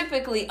they're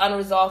typically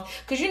unresolved.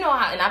 Because you know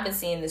how, and I've been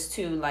seeing this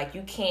too, like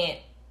you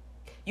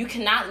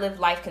cannot live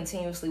life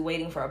continuously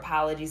waiting for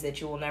apologies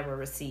that you will never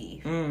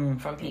receive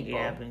from people.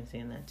 Yeah, I've been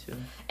seeing that too.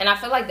 And I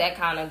feel like that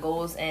kind of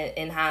goes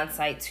in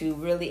hindsight to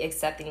really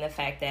accepting the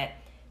fact that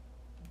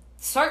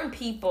certain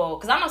people,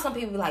 because I know some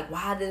people be like,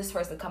 why did this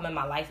person come in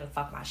my life and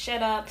fuck my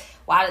shit up?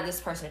 Why did this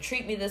person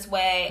treat me this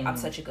way? I'm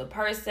such a good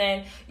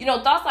person.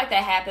 Thoughts like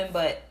that happen,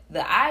 but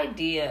the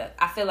idea,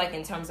 I feel like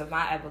in terms of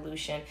my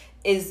evolution,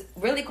 is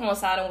really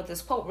coinciding with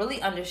this quote,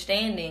 really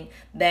understanding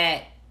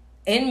that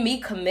in me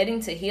committing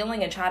to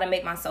healing and trying to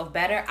make myself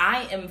better,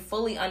 I am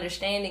fully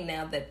understanding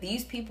now that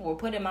these people were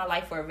put in my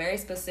life for a very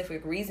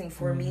specific reason,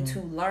 for me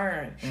to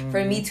learn,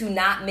 for me to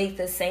not make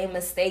the same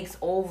mistakes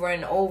over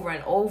and over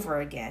and over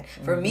again,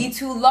 for me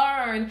to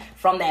learn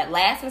from that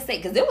last mistake,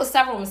 because there were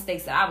several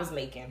mistakes that I was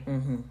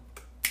making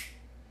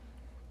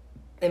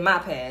in my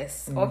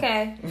past,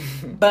 okay?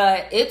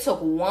 But it took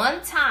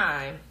one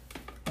time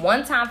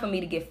for me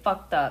to get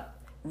fucked up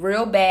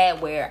real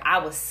bad, where I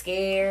was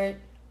scared,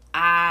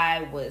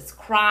 I was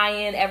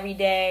crying every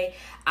day.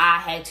 I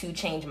had to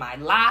change my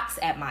locks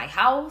at my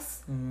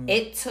house.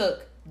 It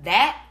took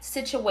that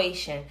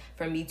situation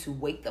for me to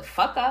wake the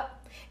fuck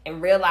up and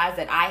realize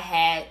that I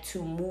had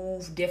to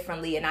move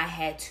differently and I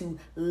had to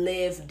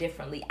live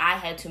differently. I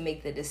had to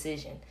make the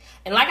decision.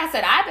 And like I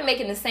said, I've been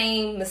making the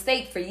same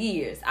mistake for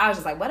years. I was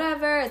just like,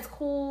 whatever, it's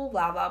cool,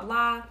 blah, blah,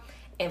 blah.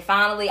 And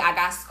finally, I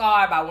got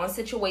scarred by one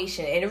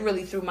situation, and it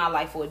really threw my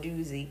life for a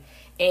doozy.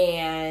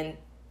 And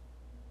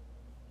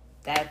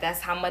that's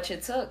how much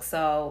it took.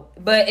 So,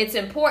 but it's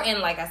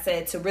important, like I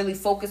said, to really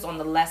focus on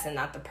the lesson,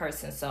 not the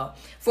person. So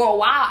for a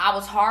while I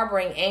was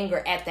harboring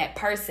anger at that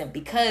person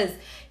because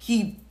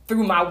he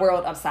threw my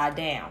world upside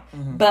down.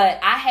 But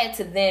I had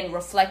to then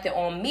reflect it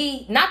on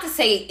me, not to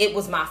say it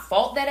was my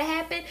fault that it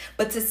happened,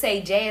 but to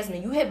say,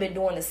 Jasmine, you have been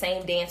doing the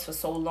same dance for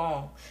so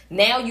long.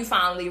 Now you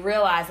finally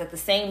realize that the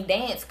same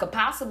dance could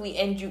possibly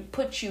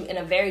put you in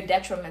a very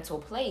detrimental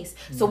place.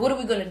 So what are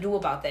we going to do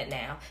about that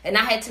now? And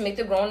I had to make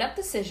the grown-up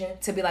decision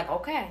to be like,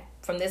 okay,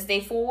 from this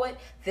day forward,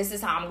 this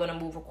is how I'm going to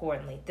move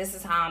accordingly. This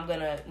is how I'm going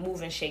to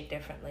move and shake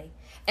differently.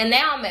 And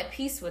now I'm at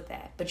peace with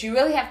that. But you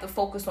really have to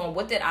focus on,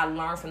 what did I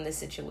learn from this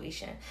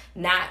situation?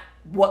 Not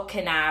what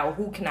can I or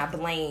who can I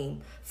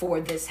blame for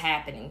this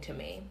happening to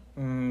me.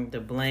 The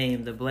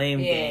blame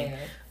game.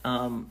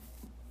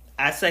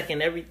 I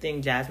second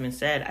everything Jasmine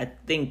said. I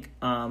think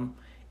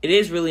it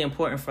is really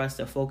important for us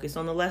to focus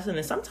on the lesson.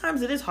 And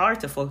sometimes it is hard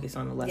to focus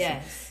on the lesson.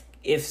 Yes.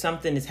 If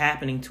something is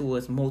happening to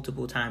us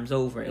multiple times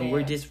over and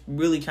we're just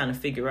really trying to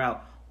figure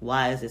out,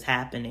 why is this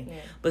happening? Yeah.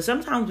 But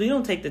sometimes we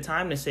don't take the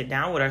time to sit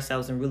down with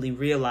ourselves and really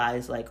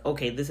realize, like,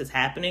 okay, this is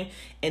happening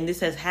and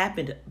this has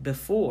happened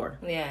before.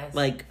 Yes.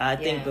 Like, I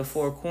think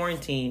before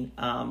quarantine,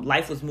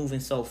 life was moving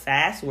so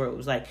fast where it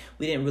was like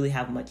we didn't really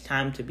have much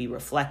time to be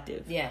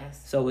reflective.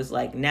 Yes. So it's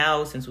like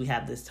now, since we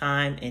have this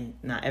time, and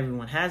not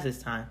everyone has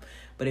this time,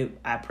 but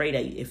I pray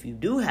that if you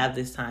do have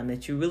this time,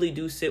 that you really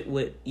do sit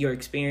with your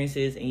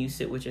experiences and you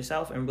sit with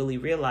yourself and really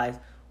realize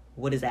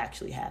what is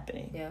actually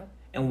happening. Yeah.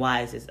 And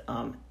why is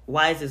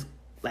this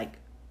like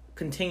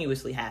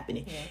continuously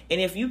happening? Yeah.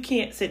 And if you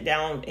can't sit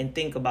down and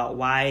think about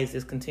why is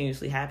this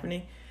continuously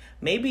happening,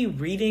 maybe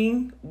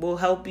reading will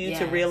help you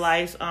to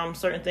realize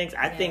certain things.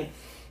 I think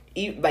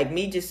like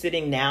me just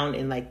sitting down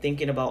and like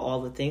thinking about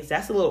all the things,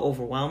 that's a little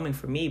overwhelming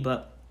for me.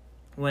 But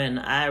when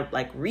I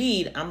like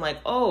read, I'm like,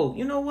 oh,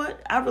 you know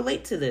what? I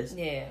relate to this.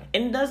 Yeah.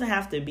 And it doesn't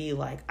have to be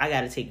like, I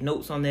got to take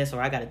notes on this,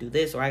 or I got to do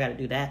this, or I got to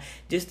do that.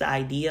 Just the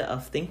idea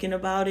of thinking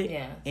about it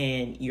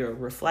and you're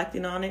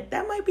reflecting on it,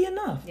 that might be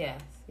enough. Yes,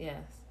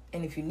 yes.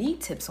 And if you need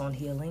tips on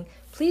healing,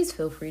 please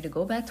feel free to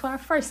go back to our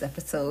first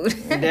episode.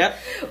 Yep.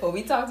 Where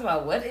we talked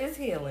about what is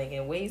healing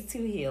and ways to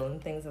heal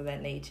and things of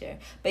that nature.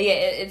 But yeah,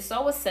 it's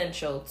so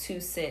essential to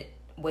sit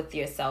with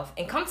yourself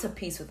and come to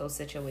peace with those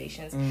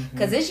situations,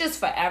 because it's just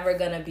forever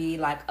gonna be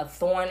like a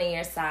thorn in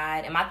your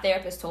side. And my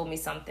therapist told me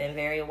something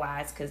very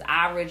wise, because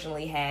I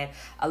originally had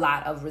a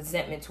lot of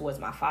resentment towards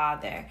my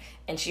father,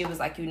 and she was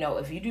like,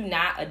 if you do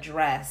not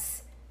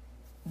address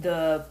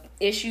the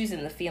issues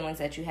and the feelings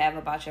that you have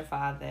about your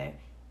father,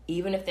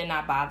 even if they're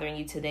not bothering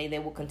you today, they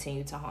will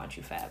continue to haunt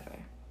you forever.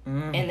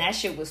 And that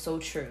shit was so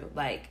true.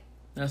 Like,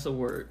 that's a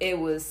word. It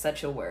was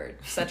such a word.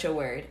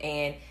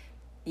 And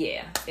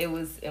yeah, it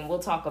was, and we'll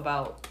talk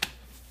about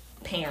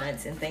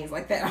parents and things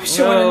like that, I'm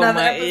sure, in another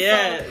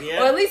episode.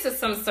 Yeah. Or at least to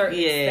some certain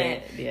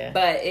extent. Yeah.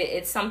 But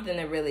it's something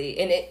that really,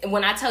 and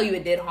when I tell you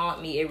it did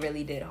haunt me, it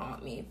really did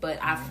haunt me. But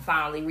I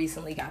finally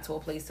recently got to a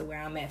place to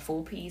where I'm at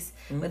full peace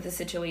with the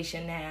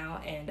situation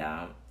now,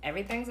 and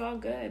everything's all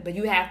good. But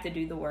you have to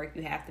do the work.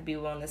 You have to be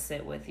willing to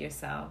sit with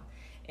yourself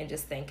and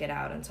just think it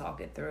out and talk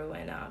it through,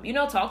 and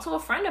talk to a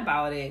friend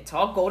about it.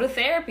 Go to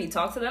therapy,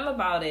 talk to them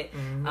about it.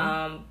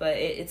 But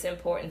it's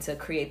important to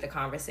create the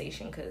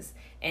conversation, because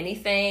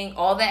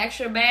all the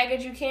extra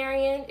baggage you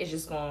carrying is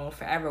just going to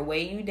forever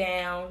weigh you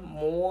down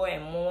more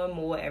and more and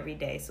more every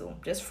day. So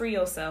just free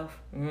yourself.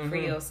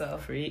 Free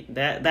yourself.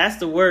 That's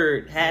the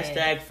word.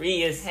 #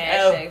 free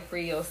yourself. #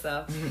 free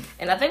yourself.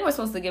 And I think we're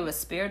supposed to give a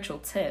spiritual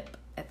tip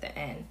at the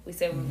end. We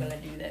said we were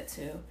going to do that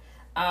too.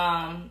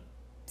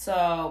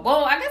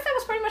 I guess that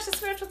was pretty much the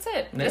spiritual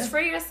tip. Yeah. Just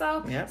free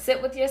yourself,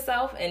 sit with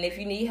yourself, and if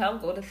you need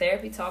help, go to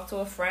therapy, talk to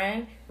a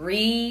friend,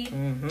 read.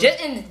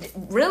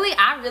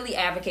 I really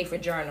advocate for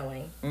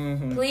journaling.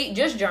 Please,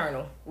 just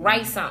journal.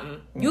 Write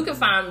something. You can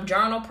find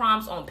journal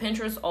prompts on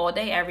Pinterest all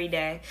day, every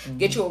day.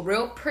 Get you a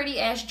real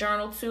pretty-ass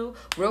journal, too.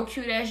 Real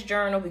cute-ass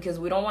journal, because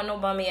we don't want no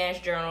bummy-ass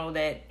journal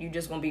that you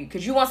just going to be...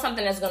 Because you want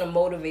something that's going to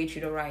motivate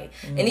you to write.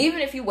 And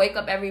even if you wake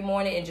up every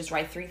morning and just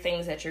write 3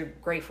 things that you're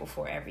grateful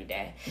for every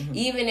day.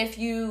 Even if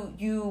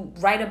you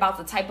write about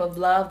the type of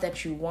love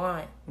that you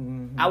want.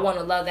 I want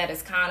a love that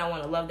is kind. I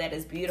want a love that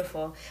is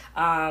beautiful.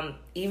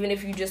 Even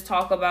if you just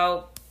talk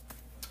about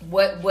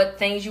what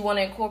things you want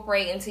to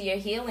incorporate into your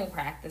healing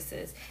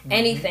practices.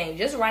 Anything.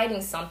 Just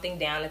writing something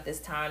down at this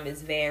time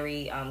is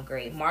very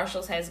great.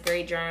 Marshall's has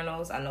great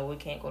journals. I know we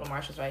can't go to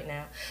Marshall's right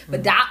now.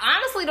 But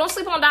honestly, don't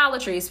sleep on Dollar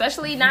Tree,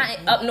 especially not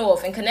up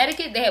north. In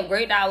Connecticut, they have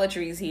great Dollar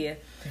Trees here.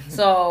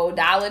 So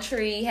Dollar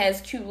Tree has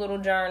cute little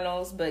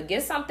journals. But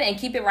get something and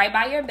keep it right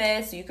by your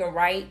bed so you can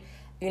write,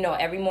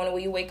 every morning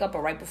when you wake up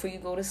or right before you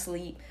go to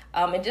sleep.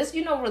 And just,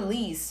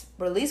 release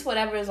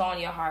whatever is on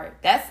your heart.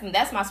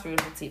 That's my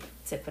spiritual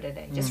tip for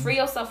today. Just free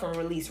yourself and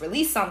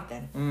release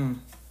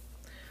something.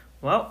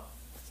 Well,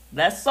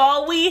 that's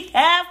all we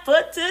have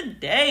for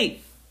today.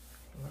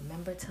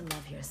 Remember to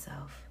love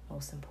yourself,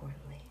 most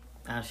importantly.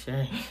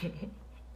 Ashe.